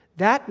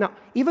 That, now,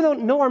 even though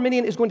no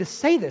Arminian is going to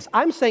say this,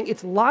 I'm saying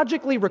it's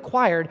logically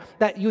required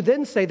that you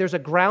then say there's a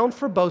ground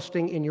for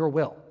boasting in your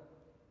will.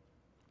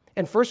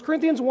 And 1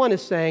 Corinthians 1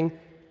 is saying,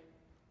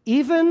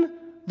 even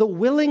the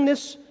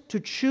willingness to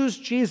choose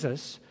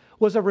Jesus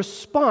was a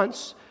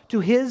response to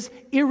his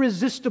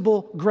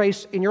irresistible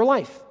grace in your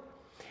life.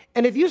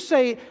 And if you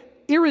say,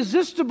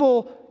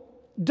 irresistible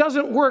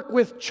doesn't work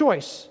with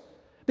choice,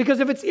 because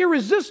if it's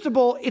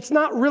irresistible, it's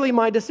not really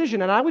my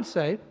decision. And I would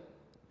say,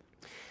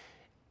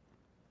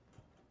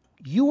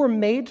 you were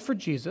made for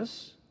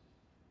Jesus,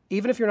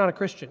 even if you're not a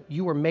Christian.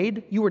 You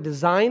were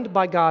designed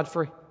by God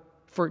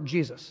for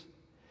Jesus.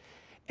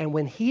 And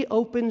when he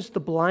opens the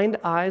blind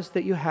eyes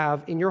that you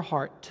have in your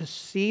heart to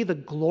see the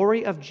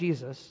glory of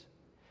Jesus,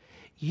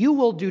 you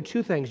will do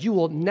two things. You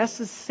will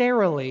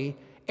necessarily,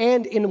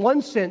 and in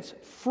one sense,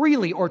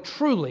 freely or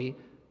truly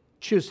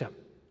choose him.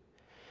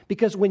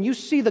 Because when you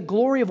see the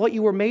glory of what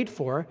you were made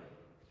for,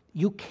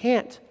 you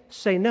can't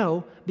say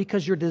no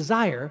because your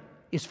desire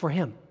is for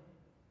him.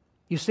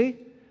 You see?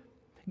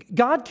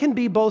 God can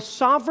be both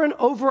sovereign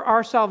over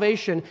our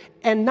salvation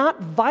and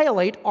not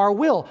violate our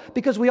will,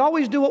 because we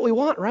always do what we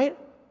want, right?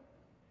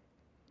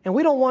 And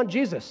we don't want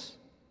Jesus.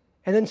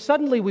 And then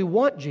suddenly we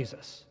want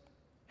Jesus.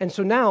 And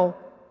so now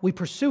we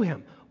pursue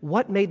him.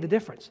 What made the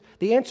difference?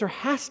 The answer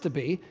has to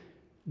be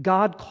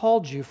God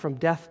called you from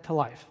death to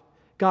life.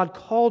 God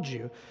called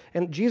you.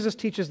 And Jesus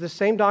teaches this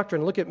same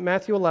doctrine. Look at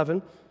Matthew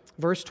 11,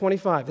 verse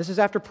 25. This is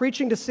after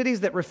preaching to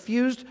cities that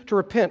refused to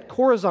repent,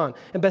 Chorazin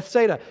and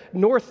Bethsaida,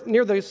 north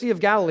near the Sea of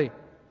Galilee.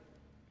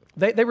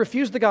 They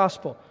refused the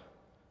gospel.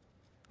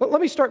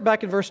 Let me start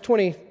back in verse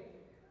 20.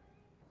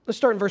 Let's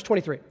start in verse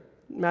 23,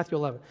 Matthew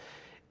 11.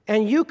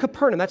 And you,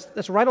 Capernaum,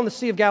 that's right on the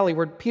Sea of Galilee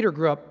where Peter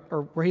grew up,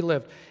 or where he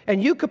lived.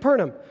 And you,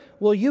 Capernaum,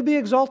 will you be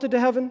exalted to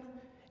heaven?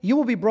 You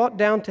will be brought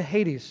down to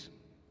Hades.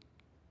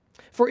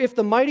 For if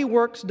the mighty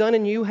works done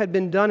in you had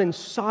been done in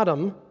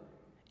Sodom,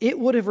 it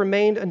would have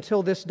remained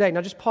until this day.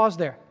 Now just pause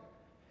there.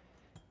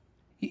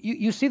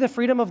 You see the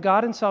freedom of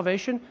God in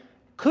salvation?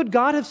 Could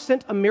God have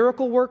sent a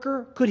miracle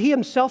worker? Could he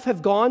himself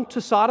have gone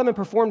to Sodom and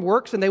performed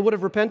works and they would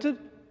have repented?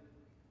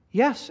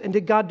 Yes. And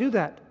did God do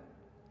that?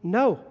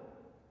 No.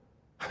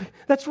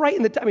 That's right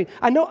in the,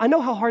 I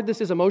know how hard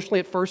this is emotionally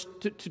at first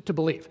to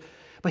believe.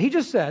 But he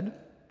just said,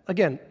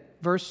 again,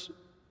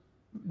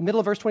 middle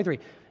of verse 23,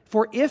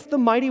 for if the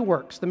mighty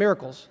works, the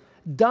miracles,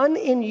 done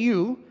in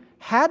you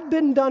had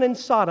been done in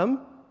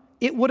Sodom,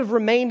 it would have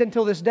remained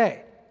until this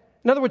day.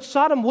 In other words,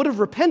 Sodom would have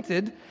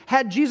repented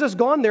had Jesus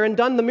gone there and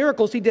done the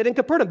miracles he did in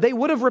Capernaum. They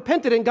would have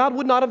repented and God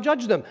would not have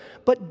judged them.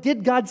 But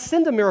did God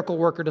send a miracle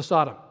worker to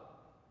Sodom?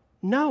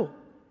 No.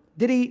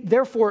 Did he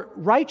therefore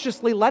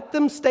righteously let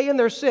them stay in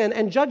their sin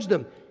and judge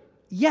them?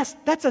 Yes,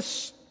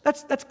 that's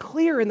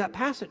clear in that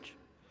passage.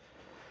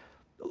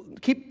 We'll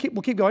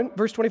keep going.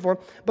 Verse 24.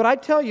 But I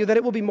tell you that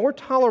it will be more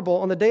tolerable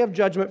on the day of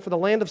judgment for the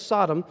land of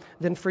Sodom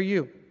than for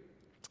you.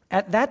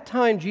 At that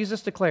time,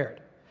 Jesus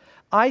declared,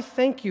 I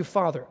thank you,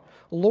 Father,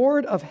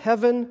 Lord of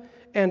heaven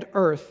and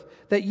earth,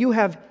 that you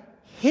have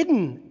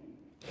hidden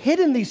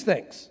these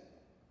things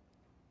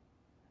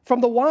from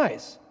the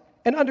wise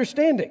and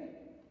understanding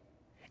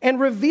and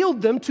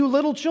revealed them to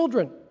little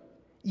children.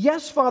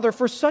 Yes, Father,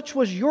 for such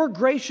was your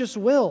gracious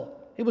will.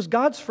 It was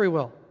God's free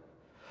will.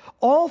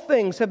 All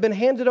things have been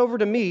handed over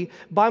to me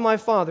by my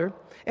Father,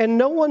 and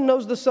no one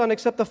knows the Son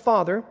except the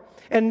Father,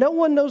 and no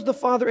one knows the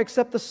Father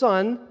except the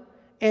Son,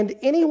 and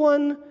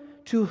anyone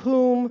to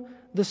whom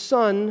the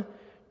Son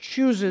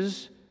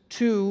chooses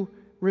to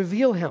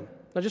reveal him.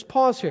 Now just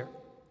pause here.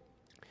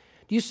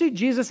 Do you see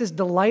Jesus is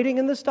delighting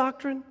in this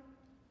doctrine?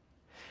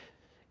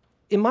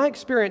 In my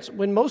experience,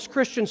 when most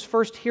Christians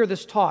first hear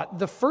this taught,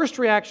 the first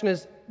reaction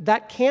is,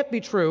 that can't be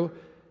true.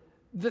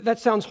 That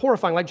sounds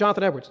horrifying, like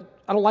Jonathan Edwards.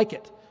 I don't like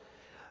it.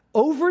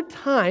 Over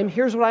time,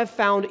 here's what I've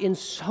found in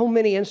so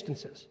many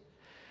instances.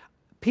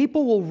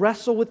 People will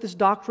wrestle with this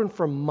doctrine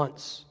for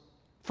months,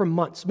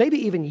 maybe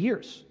even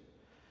years.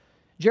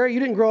 Jerry,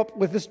 you didn't grow up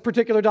with this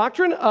particular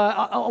doctrine.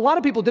 A lot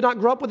of people did not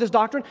grow up with this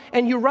doctrine,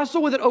 and you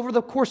wrestle with it over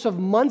the course of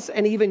months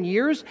and even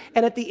years.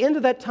 And at the end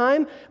of that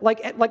time,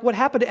 like what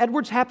happened to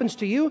Edwards happens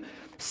to you,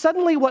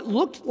 suddenly what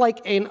looked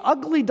like an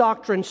ugly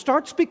doctrine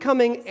starts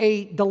becoming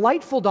a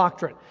delightful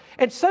doctrine.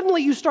 And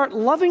suddenly you start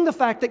loving the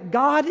fact that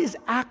God is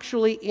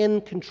actually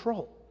in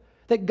control,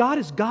 that God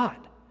is God,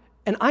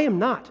 and I am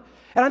not.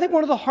 And I think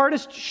one of the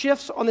hardest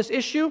shifts on this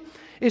issue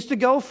is to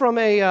go from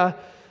a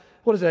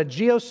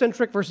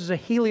geocentric versus a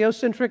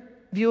heliocentric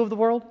view of the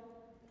world?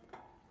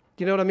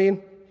 Do you know what I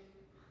mean?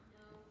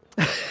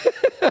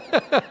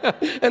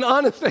 An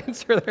honest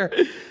answer there.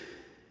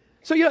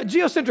 So,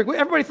 geocentric,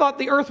 everybody thought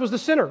the earth was the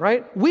center,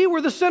 right? We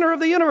were the center of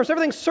the universe.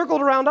 Everything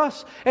circled around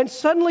us. And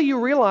suddenly you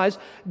realize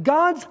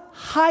God's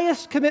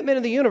highest commitment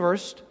in the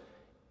universe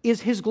is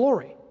His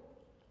glory.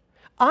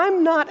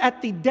 I'm not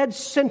at the dead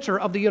center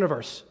of the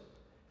universe.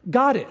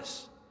 God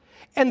is.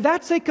 And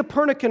that's a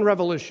Copernican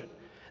revolution.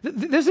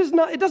 This is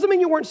not, it doesn't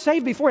mean you weren't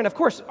saved before, and of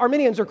course,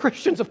 Arminians are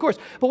Christians, of course.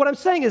 But what I'm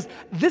saying is,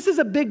 this is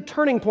a big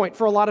turning point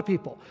for a lot of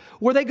people,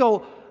 where they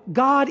go,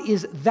 God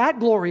is that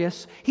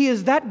glorious, He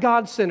is that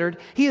God-centered,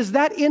 He is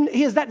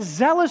that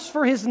zealous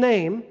for His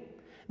name,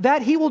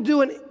 that He will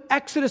do an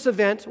Exodus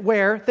event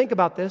where, think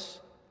about this,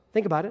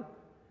 think about it.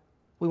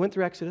 We went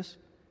through Exodus.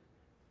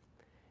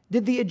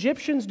 Did the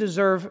Egyptians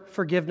deserve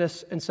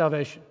forgiveness and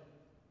salvation?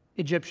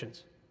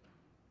 Egyptians.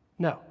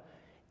 No.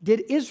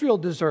 Did Israel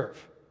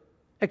deserve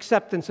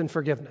acceptance and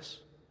forgiveness?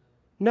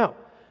 No.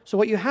 So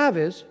what you have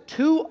is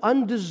two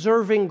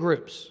undeserving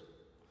groups.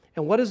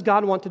 And what does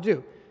God want to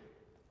do?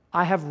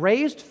 I have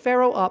raised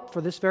Pharaoh up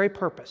for this very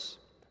purpose,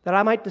 that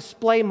I might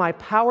display my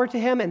power to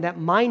him and that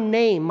my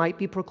name might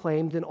be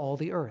proclaimed in all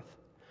the earth.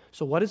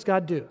 So what does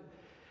God do?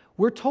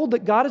 We're told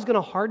that God is going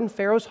to harden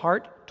Pharaoh's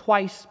heart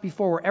twice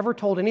before we're ever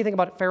told anything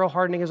about Pharaoh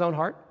hardening his own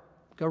heart.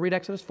 Go read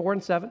Exodus 4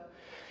 and 7.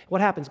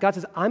 What happens? God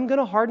says, I'm going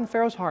to harden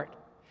Pharaoh's heart.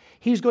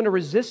 He's going to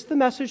resist the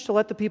message to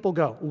let the people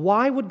go.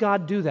 Why would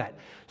God do that?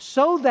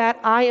 So that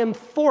I am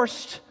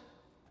forced,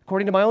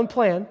 according to my own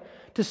plan,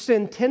 to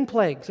send 10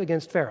 plagues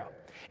against Pharaoh.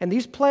 And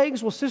these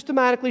plagues will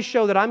systematically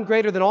show that I'm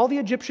greater than all the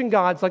Egyptian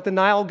gods, like the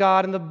Nile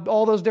god and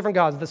all those different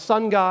gods, the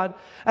sun god.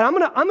 And I'm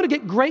going to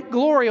get great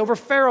glory over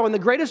Pharaoh and the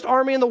greatest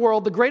army in the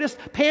world, the greatest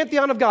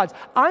pantheon of gods.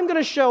 I'm going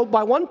to show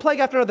by one plague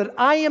after another that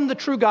I am the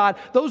true God.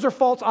 Those are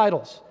false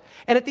idols.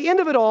 And at the end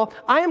of it all,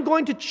 I am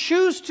going to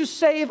choose to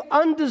save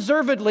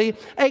undeservedly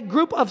a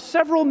group of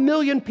several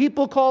million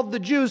people called the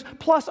Jews,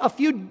 plus a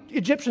few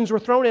Egyptians were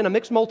thrown in, a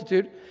mixed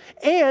multitude.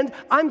 And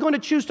I'm going to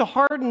choose to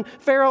harden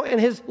Pharaoh and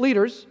his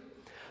leaders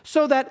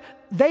so that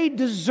they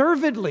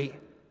deservedly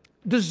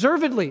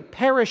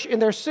perish in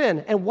their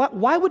sin. And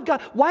why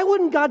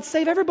wouldn't God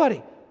save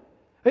everybody?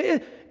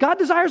 God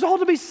desires all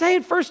to be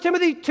saved, 1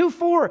 Timothy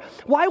 2:4.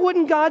 Why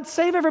wouldn't God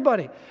save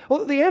everybody?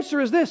 Well, the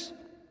answer is this.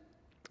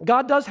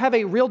 God does have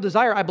a real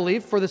desire, I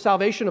believe, for the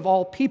salvation of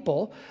all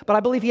people, but I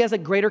believe He has a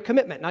greater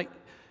commitment. Now,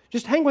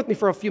 just hang with me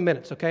for a few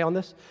minutes, okay, on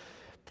this.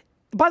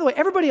 By the way,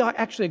 everybody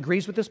actually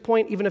agrees with this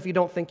point, even if you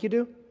don't think you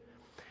do.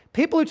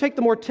 People who take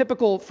the more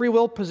typical free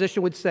will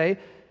position would say,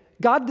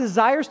 God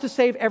desires to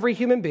save every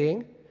human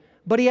being,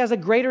 but He has a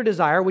greater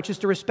desire, which is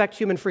to respect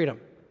human freedom.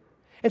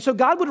 And so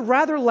God would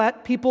rather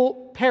let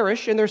people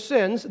perish in their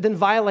sins than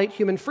violate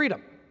human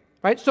freedom.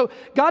 Right? So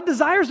God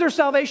desires their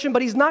salvation,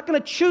 but He's not going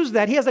to choose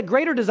that. He has a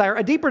greater desire,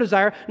 a deeper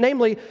desire,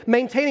 namely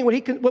maintaining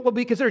what would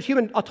be considered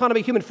human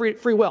autonomy, human free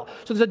will.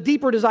 So there's a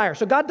deeper desire.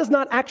 So God does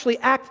not actually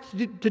act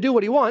to do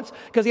what He wants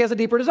because He has a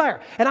deeper desire.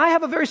 And I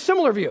have a very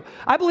similar view.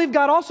 I believe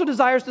God also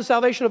desires the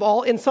salvation of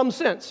all in some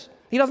sense.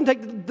 He doesn't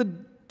take the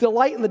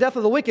delight in the death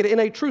of the wicked in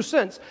a true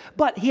sense,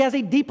 but He has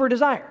a deeper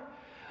desire,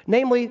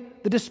 namely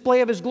the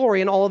display of His glory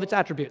in all of its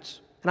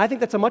attributes. And I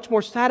think that's a much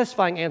more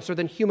satisfying answer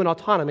than human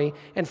autonomy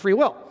and free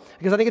will,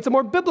 because I think it's a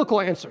more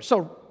biblical answer.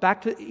 So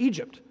back to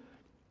Egypt.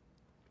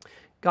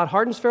 God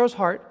hardens Pharaoh's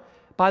heart.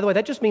 By the way,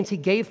 that just means He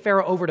gave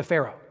Pharaoh over to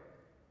Pharaoh.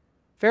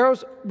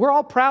 We're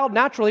all proud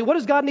naturally. What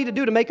does God need to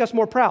do to make us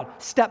more proud?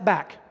 Step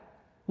back.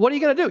 What are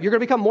you going to do? You're going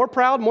to become more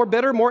proud, more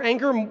bitter, more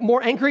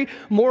angry,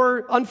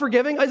 more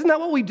unforgiving? Isn't that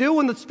what we do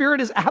when the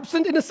Spirit is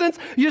absent in a sense?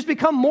 You just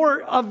become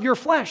more of your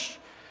flesh.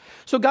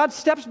 So God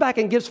steps back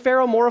and gives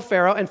Pharaoh more of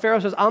Pharaoh, and Pharaoh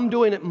says, I'm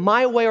doing it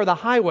my way or the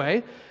highway.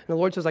 And the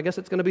Lord says, I guess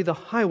it's going to be the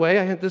highway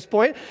at this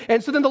point.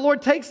 And so then the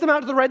Lord takes them out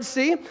to the Red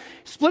Sea,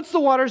 splits the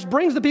waters,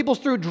 brings the peoples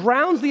through,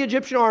 drowns the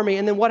Egyptian army,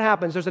 and then what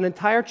happens? There's an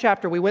entire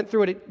chapter. We went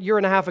through it a year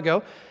and a half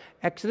ago.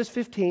 Exodus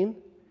 15,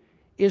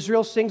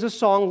 Israel sings a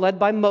song led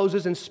by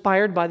Moses,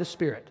 inspired by the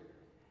Spirit.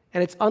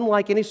 And it's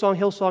unlike any song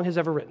Hillsong has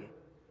ever written.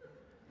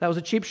 That was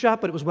a cheap shot,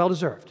 but it was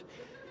well-deserved.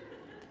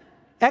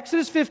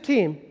 Exodus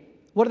 15,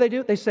 what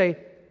do? They say,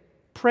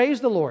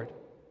 praise the Lord,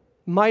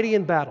 mighty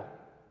in battle.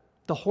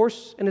 The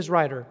horse and his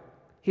rider,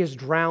 He has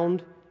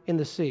drowned in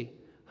the sea.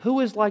 Who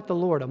is like the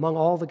Lord among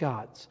all the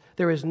gods?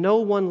 There is no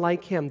one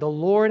like Him. The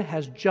Lord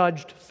has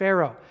judged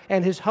Pharaoh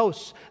and his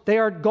hosts. They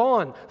are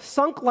gone,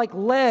 sunk like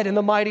lead in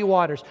the mighty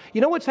waters.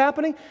 You know what's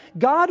happening?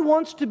 God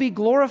wants to be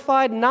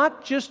glorified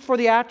not just for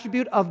the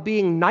attribute of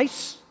being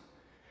nice.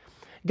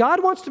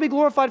 God wants to be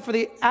glorified for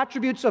the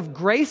attributes of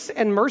grace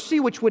and mercy,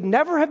 which would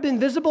never have been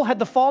visible had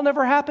the fall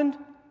never happened.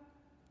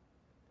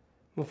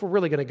 Well, if we're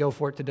really going to go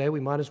for it today, we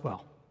might as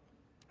well.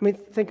 I mean,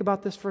 think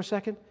about this for a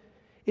second.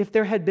 If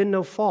there had been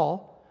no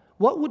fall,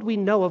 what would we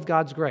know of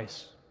God's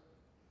grace?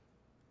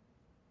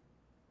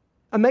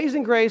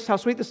 Amazing grace, how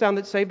sweet the sound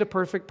that saved a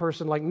perfect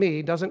person like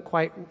me, doesn't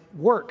quite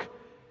work.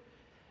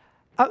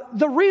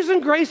 The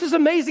reason grace is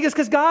amazing is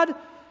because God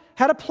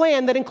had a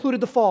plan that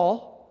included the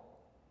fall,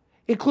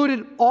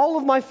 included all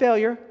of my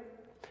failure,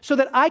 so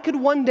that I could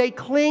one day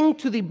cling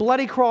to the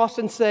bloody cross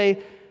and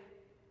say,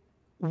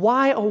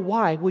 why, oh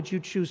why would you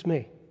choose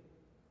me?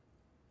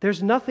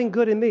 There's nothing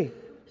good in me.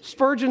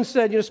 Spurgeon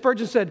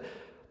said,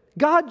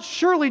 God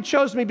surely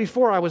chose me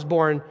before I was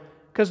born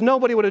because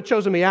nobody would have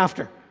chosen me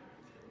after.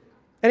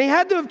 And he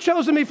had to have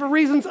chosen me for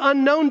reasons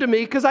unknown to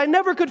me because I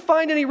never could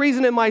find any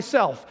reason in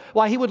myself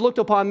why he would look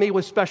upon me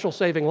with special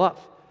saving love.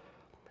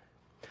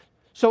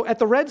 So at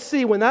the Red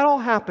Sea, when that all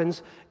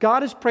happens,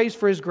 God is praised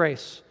for his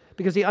grace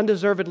because he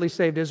undeservedly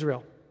saved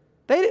Israel.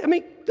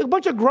 A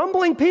bunch of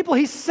grumbling people,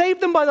 he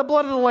saved them by the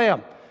blood of the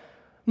Lamb.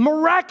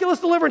 Miraculous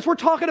deliverance. We're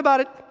talking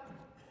about it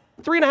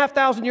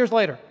 3,500 years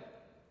later.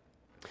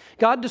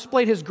 God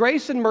displayed his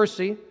grace and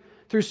mercy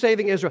through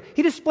saving Israel.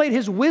 He displayed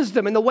his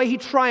wisdom in the way he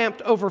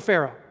triumphed over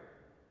Pharaoh.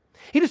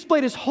 He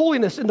displayed his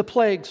holiness in the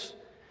plagues,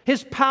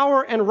 his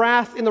power and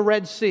wrath in the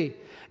Red Sea.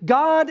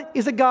 God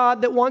is a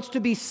God that wants to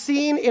be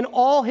seen in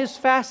all his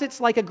facets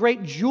like a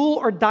great jewel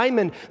or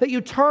diamond that you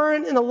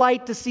turn in the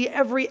light to see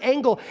every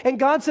angle. And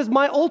God says,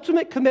 my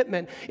ultimate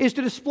commitment is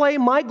to display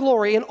my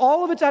glory in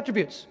all of its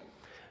attributes.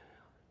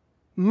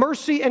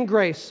 Mercy and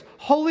grace,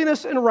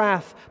 holiness and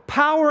wrath,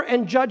 power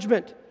and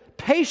judgment,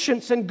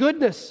 patience and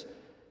goodness.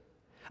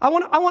 I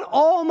want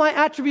all my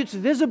attributes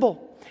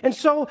visible. And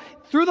so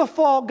through the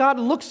fall, God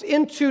looks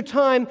into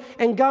time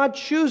and God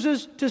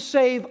chooses to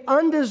save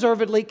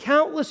undeservedly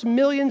countless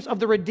millions of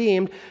the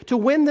redeemed to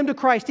win them to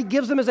Christ. He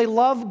gives them as a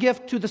love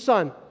gift to the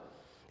Son.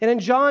 And in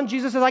John,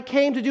 Jesus says, I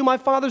came to do my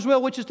Father's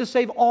will, which is to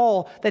save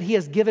all that he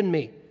has given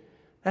me.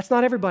 That's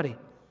not everybody.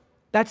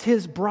 That's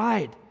his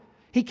bride.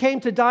 He came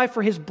to die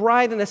for his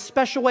bride in a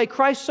special way.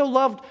 Christ so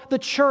loved the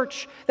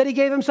church that he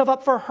gave himself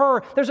up for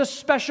her. There's a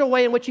special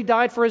way in which he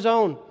died for his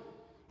own,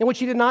 in which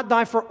he did not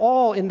die for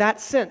all in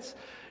that sense.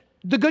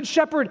 The good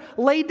shepherd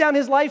laid down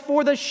his life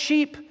for the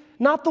sheep,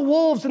 not the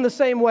wolves in the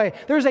same way.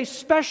 There's a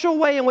special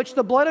way in which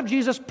the blood of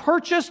Jesus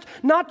purchased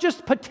not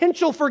just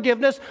potential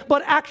forgiveness,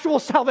 but actual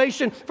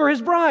salvation for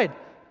his bride.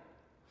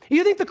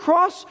 You think the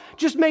cross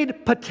just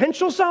made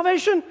potential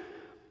salvation?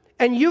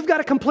 And you've got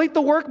to complete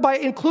the work by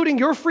including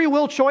your free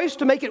will choice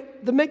to make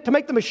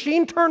the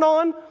machine turn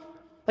on?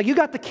 Like you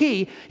got the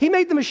key. He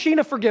made the machine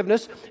of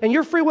forgiveness, and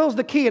your free will is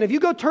the key. And if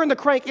you go turn the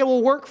crank, it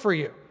will work for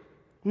you.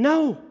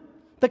 No.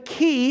 The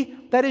key,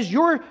 that is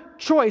your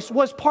choice,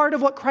 was part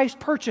of what Christ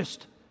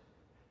purchased.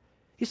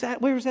 He said,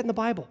 where is that in the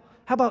Bible?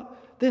 How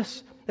about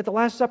this? At the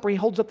Last Supper, he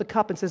holds up the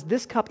cup and says,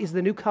 this cup is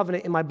the new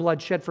covenant in my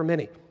blood shed for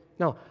many.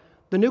 Now,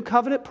 the new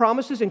covenant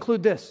promises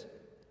include this.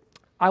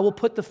 I will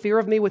put the fear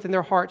of me within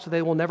their heart so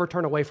they will never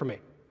turn away from me.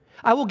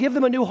 I will give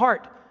them a new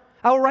heart.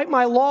 I will write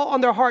my law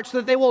on their hearts so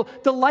that they will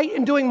delight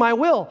in doing my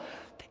will.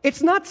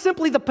 It's not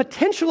simply the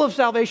potential of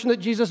salvation that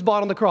Jesus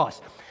bought on the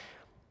cross.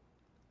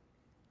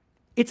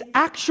 It's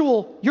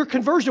actual, your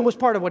conversion was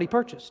part of what he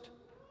purchased.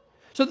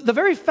 So the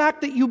very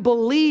fact that you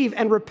believe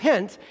and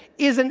repent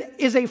is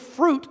a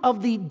fruit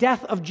of the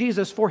death of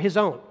Jesus for his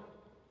own.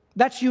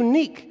 That's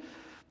unique.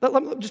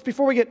 Just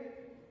before we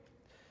get,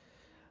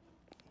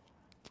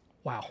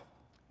 wow,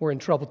 we're in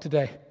trouble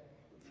today.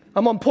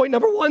 I'm on point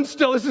number 1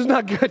 still. This is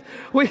not good.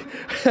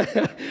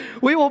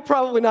 We will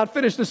probably not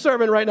finish the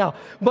sermon right now,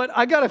 but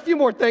I got a few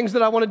more things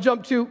that I want to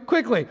jump to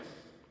quickly.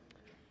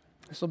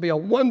 This will be a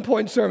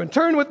 1-point sermon.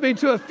 Turn with me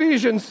to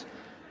Ephesians.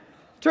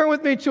 Turn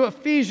with me to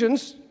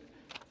Ephesians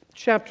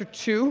chapter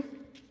 2.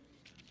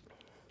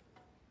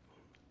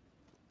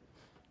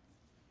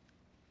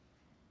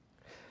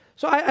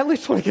 So I at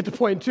least want to get to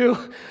point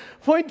 2.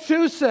 Point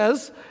 2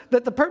 says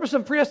that the purpose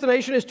of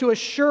predestination is to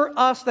assure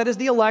us, that is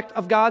the elect,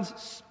 of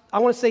God's, I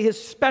want to say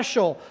his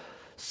special,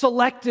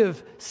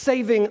 selective,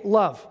 saving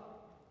love.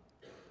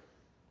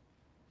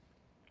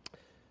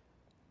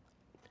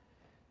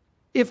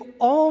 If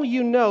all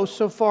you know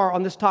so far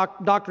on this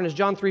doctrine is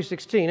John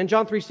 3:16, and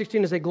John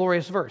 3:16 is a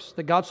glorious verse,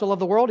 that God so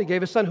loved the world, he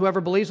gave his son, whoever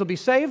believes will be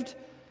saved.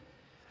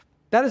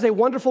 That is a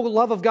wonderful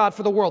love of God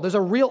for the world. There's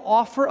a real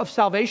offer of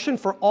salvation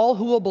for all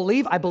who will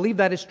believe. I believe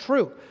that is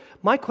true.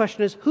 My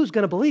question is, who's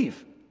going to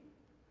believe?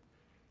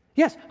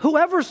 Yes,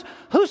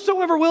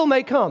 whosoever will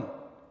may come.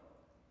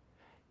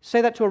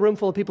 Say that to a room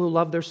full of people who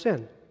love their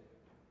sin.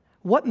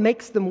 What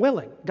makes them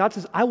willing? God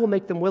says, I will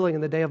make them willing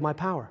in the day of my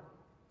power.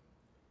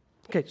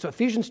 Okay, so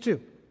Ephesians 2,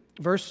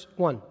 verse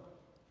 1.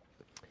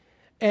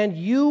 And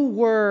you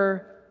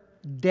were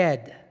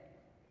dead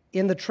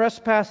in the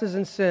trespasses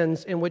and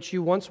sins in which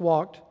you once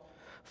walked,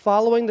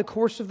 following the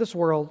course of this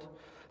world,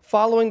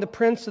 following the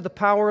prince of the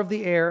power of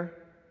the air,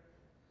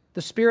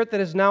 the spirit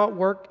that is now at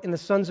work in the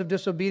sons of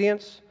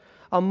disobedience,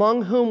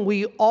 among whom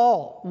we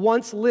all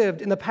once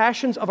lived in the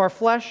passions of our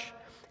flesh,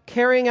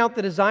 carrying out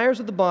the desires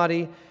of the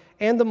body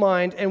and the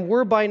mind, and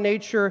were by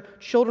nature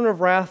children of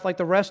wrath like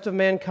the rest of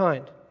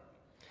mankind.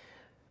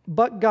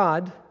 But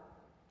God,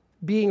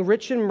 being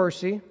rich in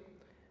mercy,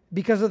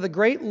 because of the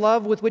great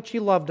love with which He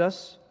loved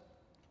us,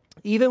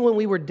 even when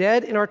we were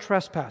dead in our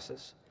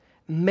trespasses,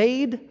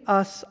 made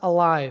us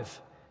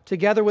alive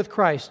together with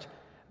Christ.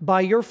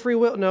 By your free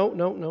will,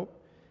 no.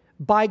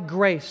 By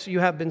grace you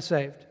have been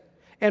saved,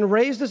 and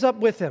raised us up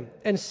with Him,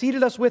 and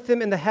seated us with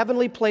Him in the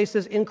heavenly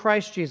places in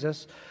Christ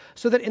Jesus,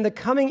 so that in the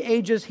coming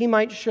ages He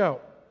might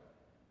show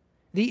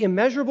the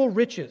immeasurable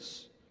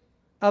riches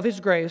of His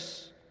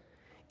grace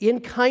in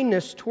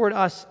kindness toward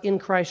us in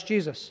Christ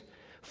Jesus.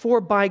 For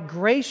by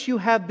grace you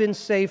have been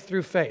saved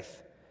through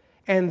faith,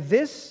 and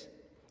this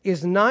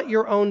is not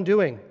your own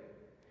doing.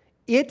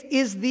 It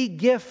is the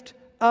gift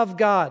of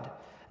God,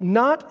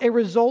 not a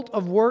result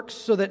of works,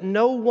 so that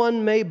no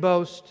one may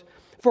boast.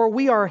 For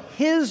we are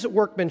His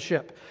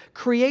workmanship,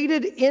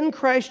 created in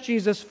Christ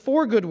Jesus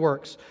for good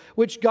works,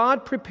 which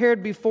God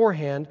prepared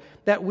beforehand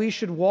that we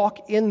should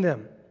walk in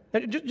them. Now,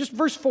 just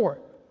verse 4.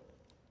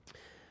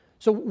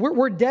 So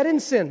we're dead in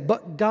sin,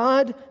 but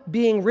God,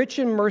 being rich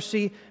in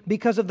mercy,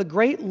 because of the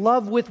great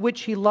love with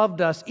which He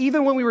loved us,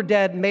 even when we were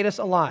dead, made us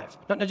alive.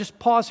 Now just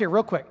pause here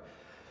real quick.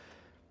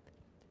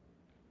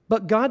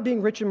 But God,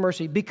 being rich in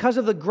mercy, because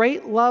of the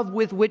great love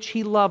with which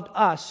He loved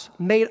us,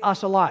 made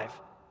us alive.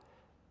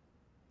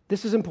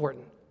 This is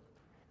important.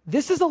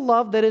 This is a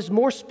love that is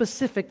more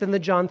specific than the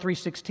John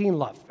 3:16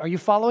 love. Are you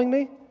following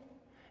me?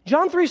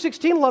 John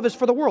 3:16 love is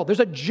for the world. There's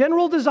a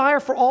general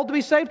desire for all to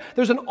be saved.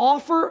 There's an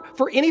offer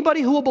for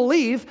anybody who will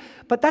believe,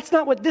 but that's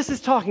not what this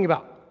is talking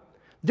about.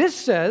 This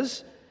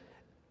says,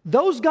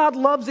 those God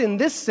loves in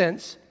this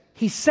sense,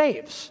 He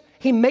saves.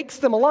 He makes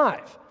them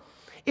alive.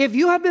 If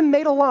you have been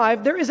made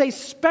alive, there is a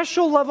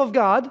special love of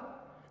God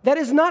that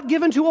is not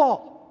given to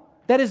all,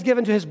 that is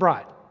given to His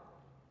bride.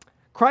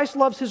 Christ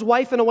loves His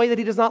wife in a way that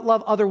He does not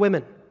love other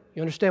women.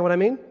 You understand what I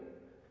mean?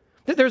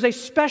 There's a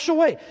special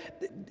way.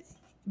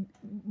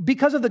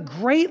 Because of the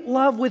great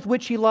love with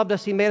which He loved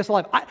us, He made us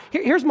alive.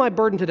 Here's my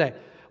burden today,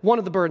 one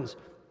of the burdens.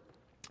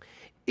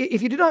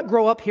 If you do not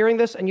grow up hearing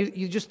this and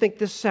you just think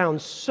this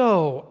sounds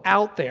so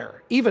out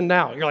there, even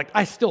now, you're like,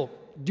 I still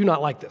do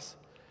not like this.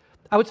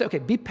 I would say, okay,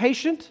 be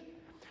patient.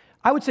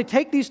 I would say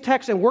take these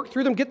texts and work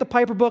through them, get the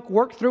Piper book,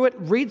 work through it,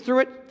 read through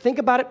it, think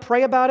about it,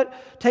 pray about it,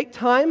 take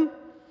time.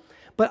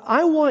 But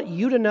I want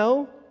you to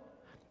know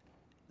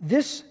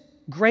this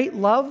great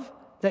love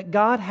that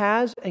God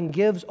has and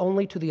gives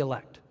only to the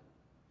elect.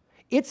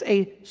 It's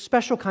a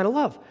special kind of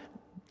love.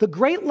 The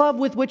great love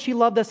with which He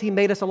loved us, He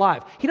made us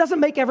alive. He doesn't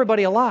make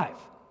everybody alive.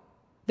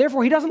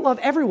 Therefore, He doesn't love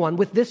everyone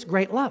with this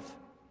great love.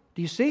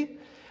 Do you see?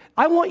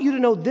 I want you to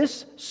know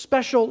this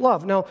special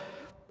love. Now,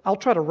 I'll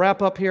try to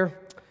wrap up here.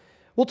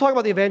 We'll talk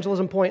about the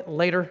evangelism point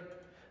later.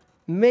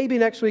 Maybe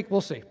next week,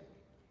 we'll see.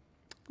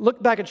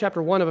 Look back at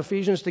chapter 1 of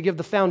Ephesians to give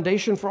the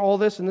foundation for all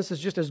this, and this is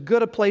just as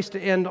good a place to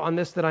end on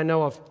this that I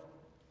know of.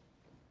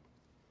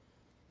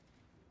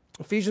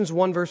 Ephesians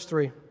 1, verse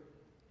 3.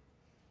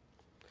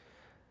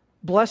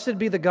 Blessed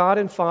be the God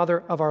and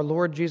Father of our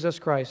Lord Jesus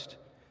Christ,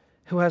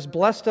 who has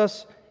blessed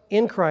us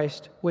in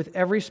Christ with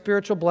every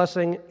spiritual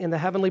blessing in the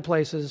heavenly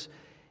places,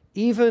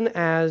 even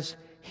as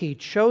He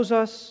chose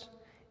us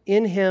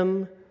in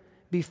Him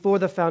before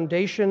the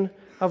foundation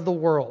of the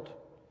world,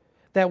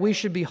 that we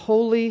should be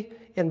holy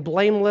and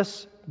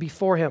blameless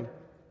before Him.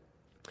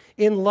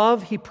 In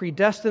love, He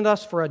predestined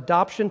us for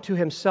adoption to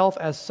Himself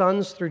as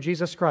sons through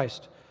Jesus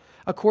Christ,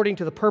 according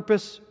to the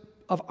purpose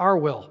of our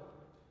will.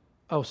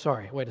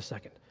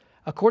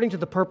 According to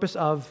the purpose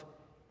of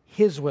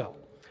His will,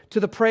 to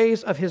the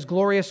praise of His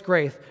glorious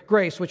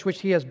grace, with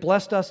which He has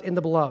blessed us in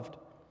the Beloved.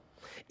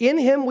 In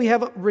Him we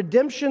have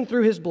redemption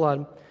through His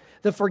blood,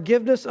 the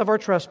forgiveness of our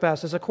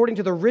trespasses, according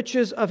to the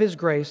riches of His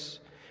grace,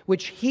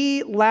 which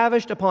He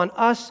lavished upon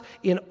us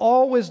in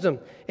all wisdom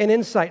and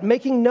insight,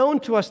 making known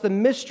to us the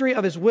mystery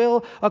of His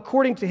will,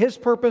 according to His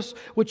purpose,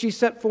 which He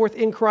set forth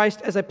in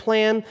Christ as a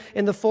plan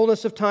in the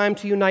fullness of time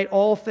to unite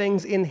all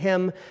things in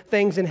Him,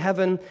 things in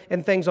heaven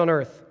and things on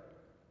earth.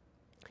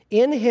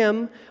 In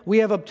Him we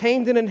have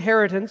obtained an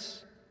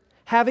inheritance,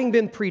 having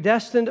been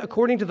predestined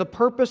according to the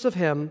purpose of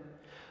Him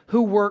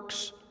who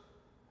works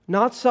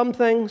not some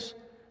things,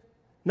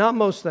 not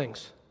most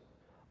things,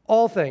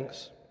 all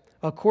things,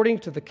 according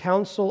to the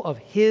counsel of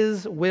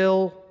His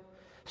will,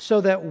 so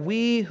that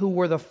we who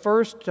were the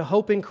first to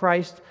hope in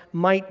Christ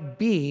might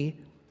be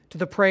to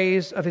the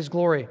praise of His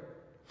glory.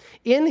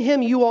 In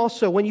Him you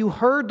also, when you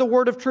heard the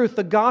word of truth,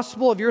 the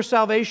gospel of your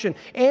salvation,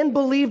 and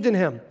believed in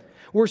Him,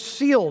 were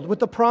sealed with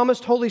the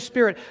promised Holy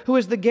Spirit, who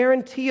is the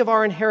guarantee of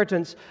our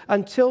inheritance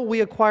until we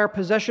acquire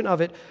possession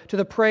of it to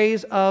the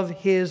praise of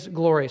His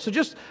glory. So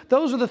just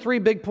those are the three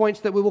big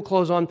points that we will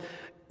close on.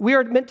 We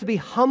are meant to be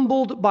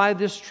humbled by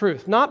this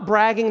truth, not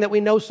bragging that we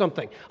know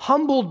something.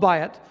 Humbled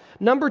by it.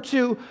 Number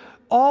two,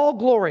 all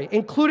glory,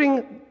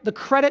 including the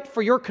credit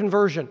for your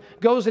conversion,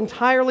 goes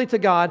entirely to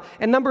God.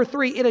 And number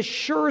three, it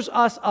assures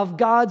us of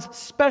God's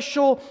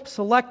special,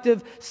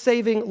 selective,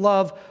 saving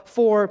love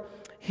for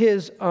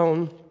His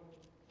own.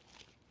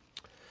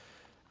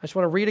 I just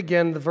want to read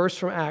again the verse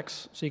from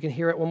Acts so you can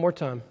hear it one more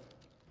time.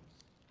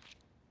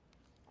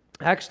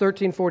 Acts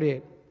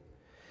 13:48.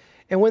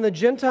 And when the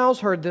Gentiles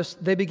heard this,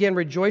 they began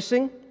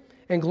rejoicing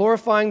and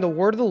glorifying the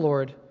word of the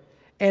Lord,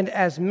 and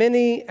as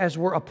many as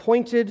were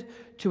appointed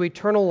to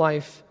eternal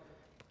life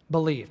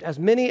believed. As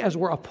many as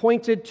were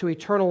appointed to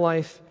eternal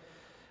life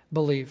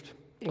believed.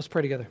 Let's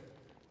pray together.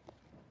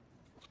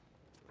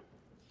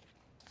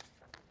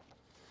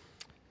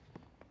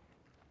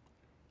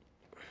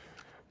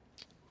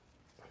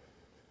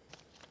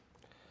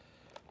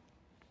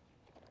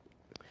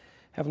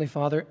 Heavenly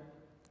Father,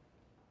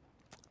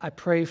 I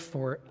pray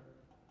for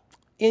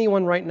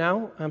anyone right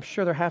now, I'm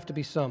sure there have to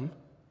be some,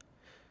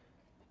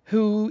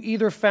 who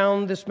either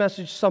found this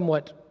message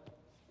somewhat,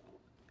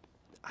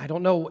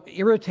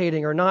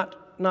 irritating or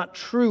not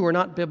true or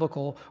not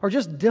biblical, or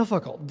just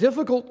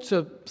difficult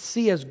to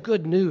see as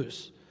good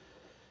news.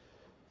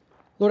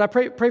 Lord, I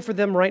pray for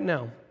them right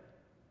now,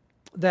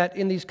 that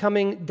in these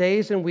coming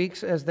days and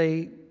weeks, as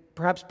they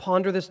perhaps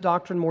ponder this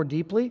doctrine more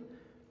deeply,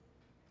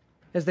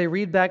 as they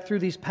read back through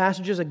these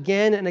passages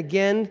again and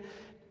again,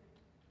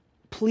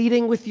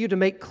 pleading with you to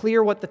make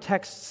clear what the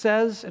text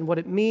says and what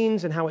it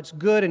means and how it's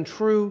good and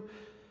true.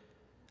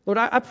 Lord,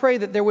 I pray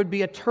that there would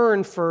be a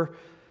turn for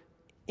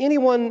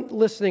anyone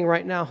listening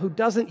right now who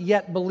doesn't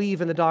yet believe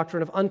in the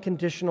doctrine of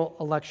unconditional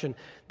election,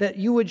 that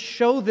you would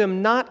show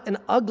them not an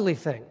ugly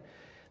thing,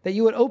 that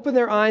you would open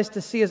their eyes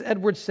to see, as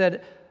Edwards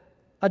said,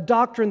 a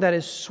doctrine that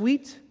is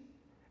sweet.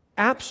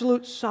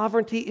 Absolute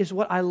sovereignty is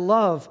what I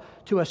love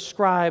to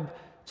ascribe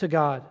to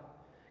God.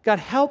 God,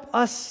 help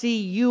us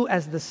see you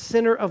as the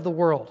center of the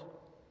world,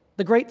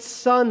 the great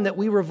sun that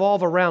we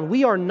revolve around.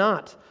 We are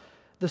not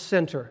the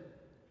center.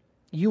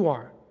 You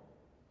are.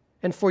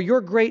 And for your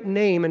great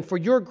name and for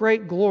your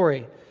great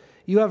glory,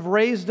 you have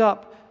raised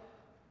up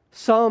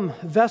some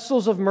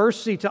vessels of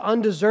mercy to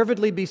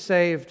undeservedly be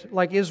saved,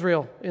 like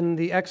Israel in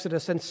the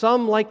Exodus, and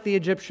some, like the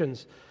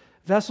Egyptians,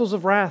 vessels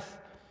of wrath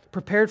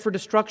prepared for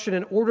destruction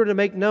in order to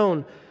make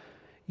known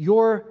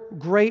your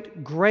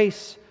great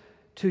grace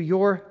to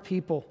your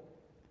people.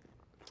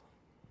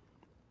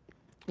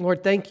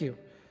 Lord, thank you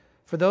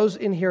for those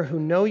in here who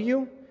know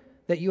you,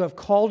 that you have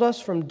called us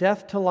from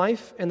death to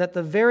life, and that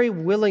the very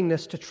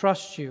willingness to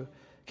trust you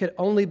can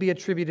only be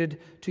attributed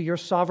to your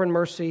sovereign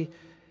mercy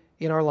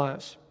in our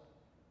lives.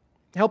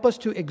 Help us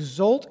to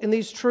exult in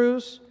these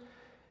truths.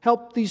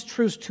 Help these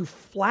truths to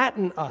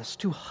flatten us,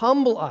 to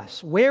humble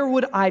us. Where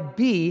would I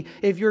be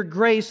if your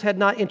grace had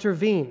not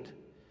intervened?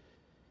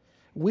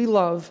 We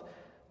love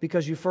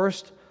because you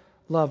first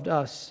loved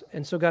us.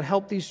 And so, God,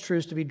 help these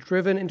truths to be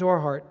driven into our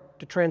heart,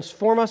 to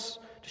transform us,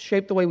 to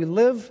shape the way we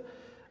live.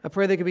 I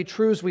pray they could be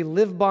truths we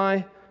live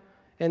by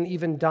and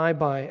even die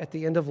by at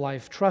the end of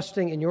life,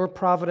 trusting in your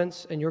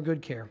providence and your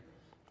good care.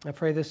 I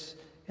pray this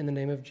in the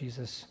name of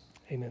Jesus.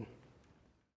 Amen.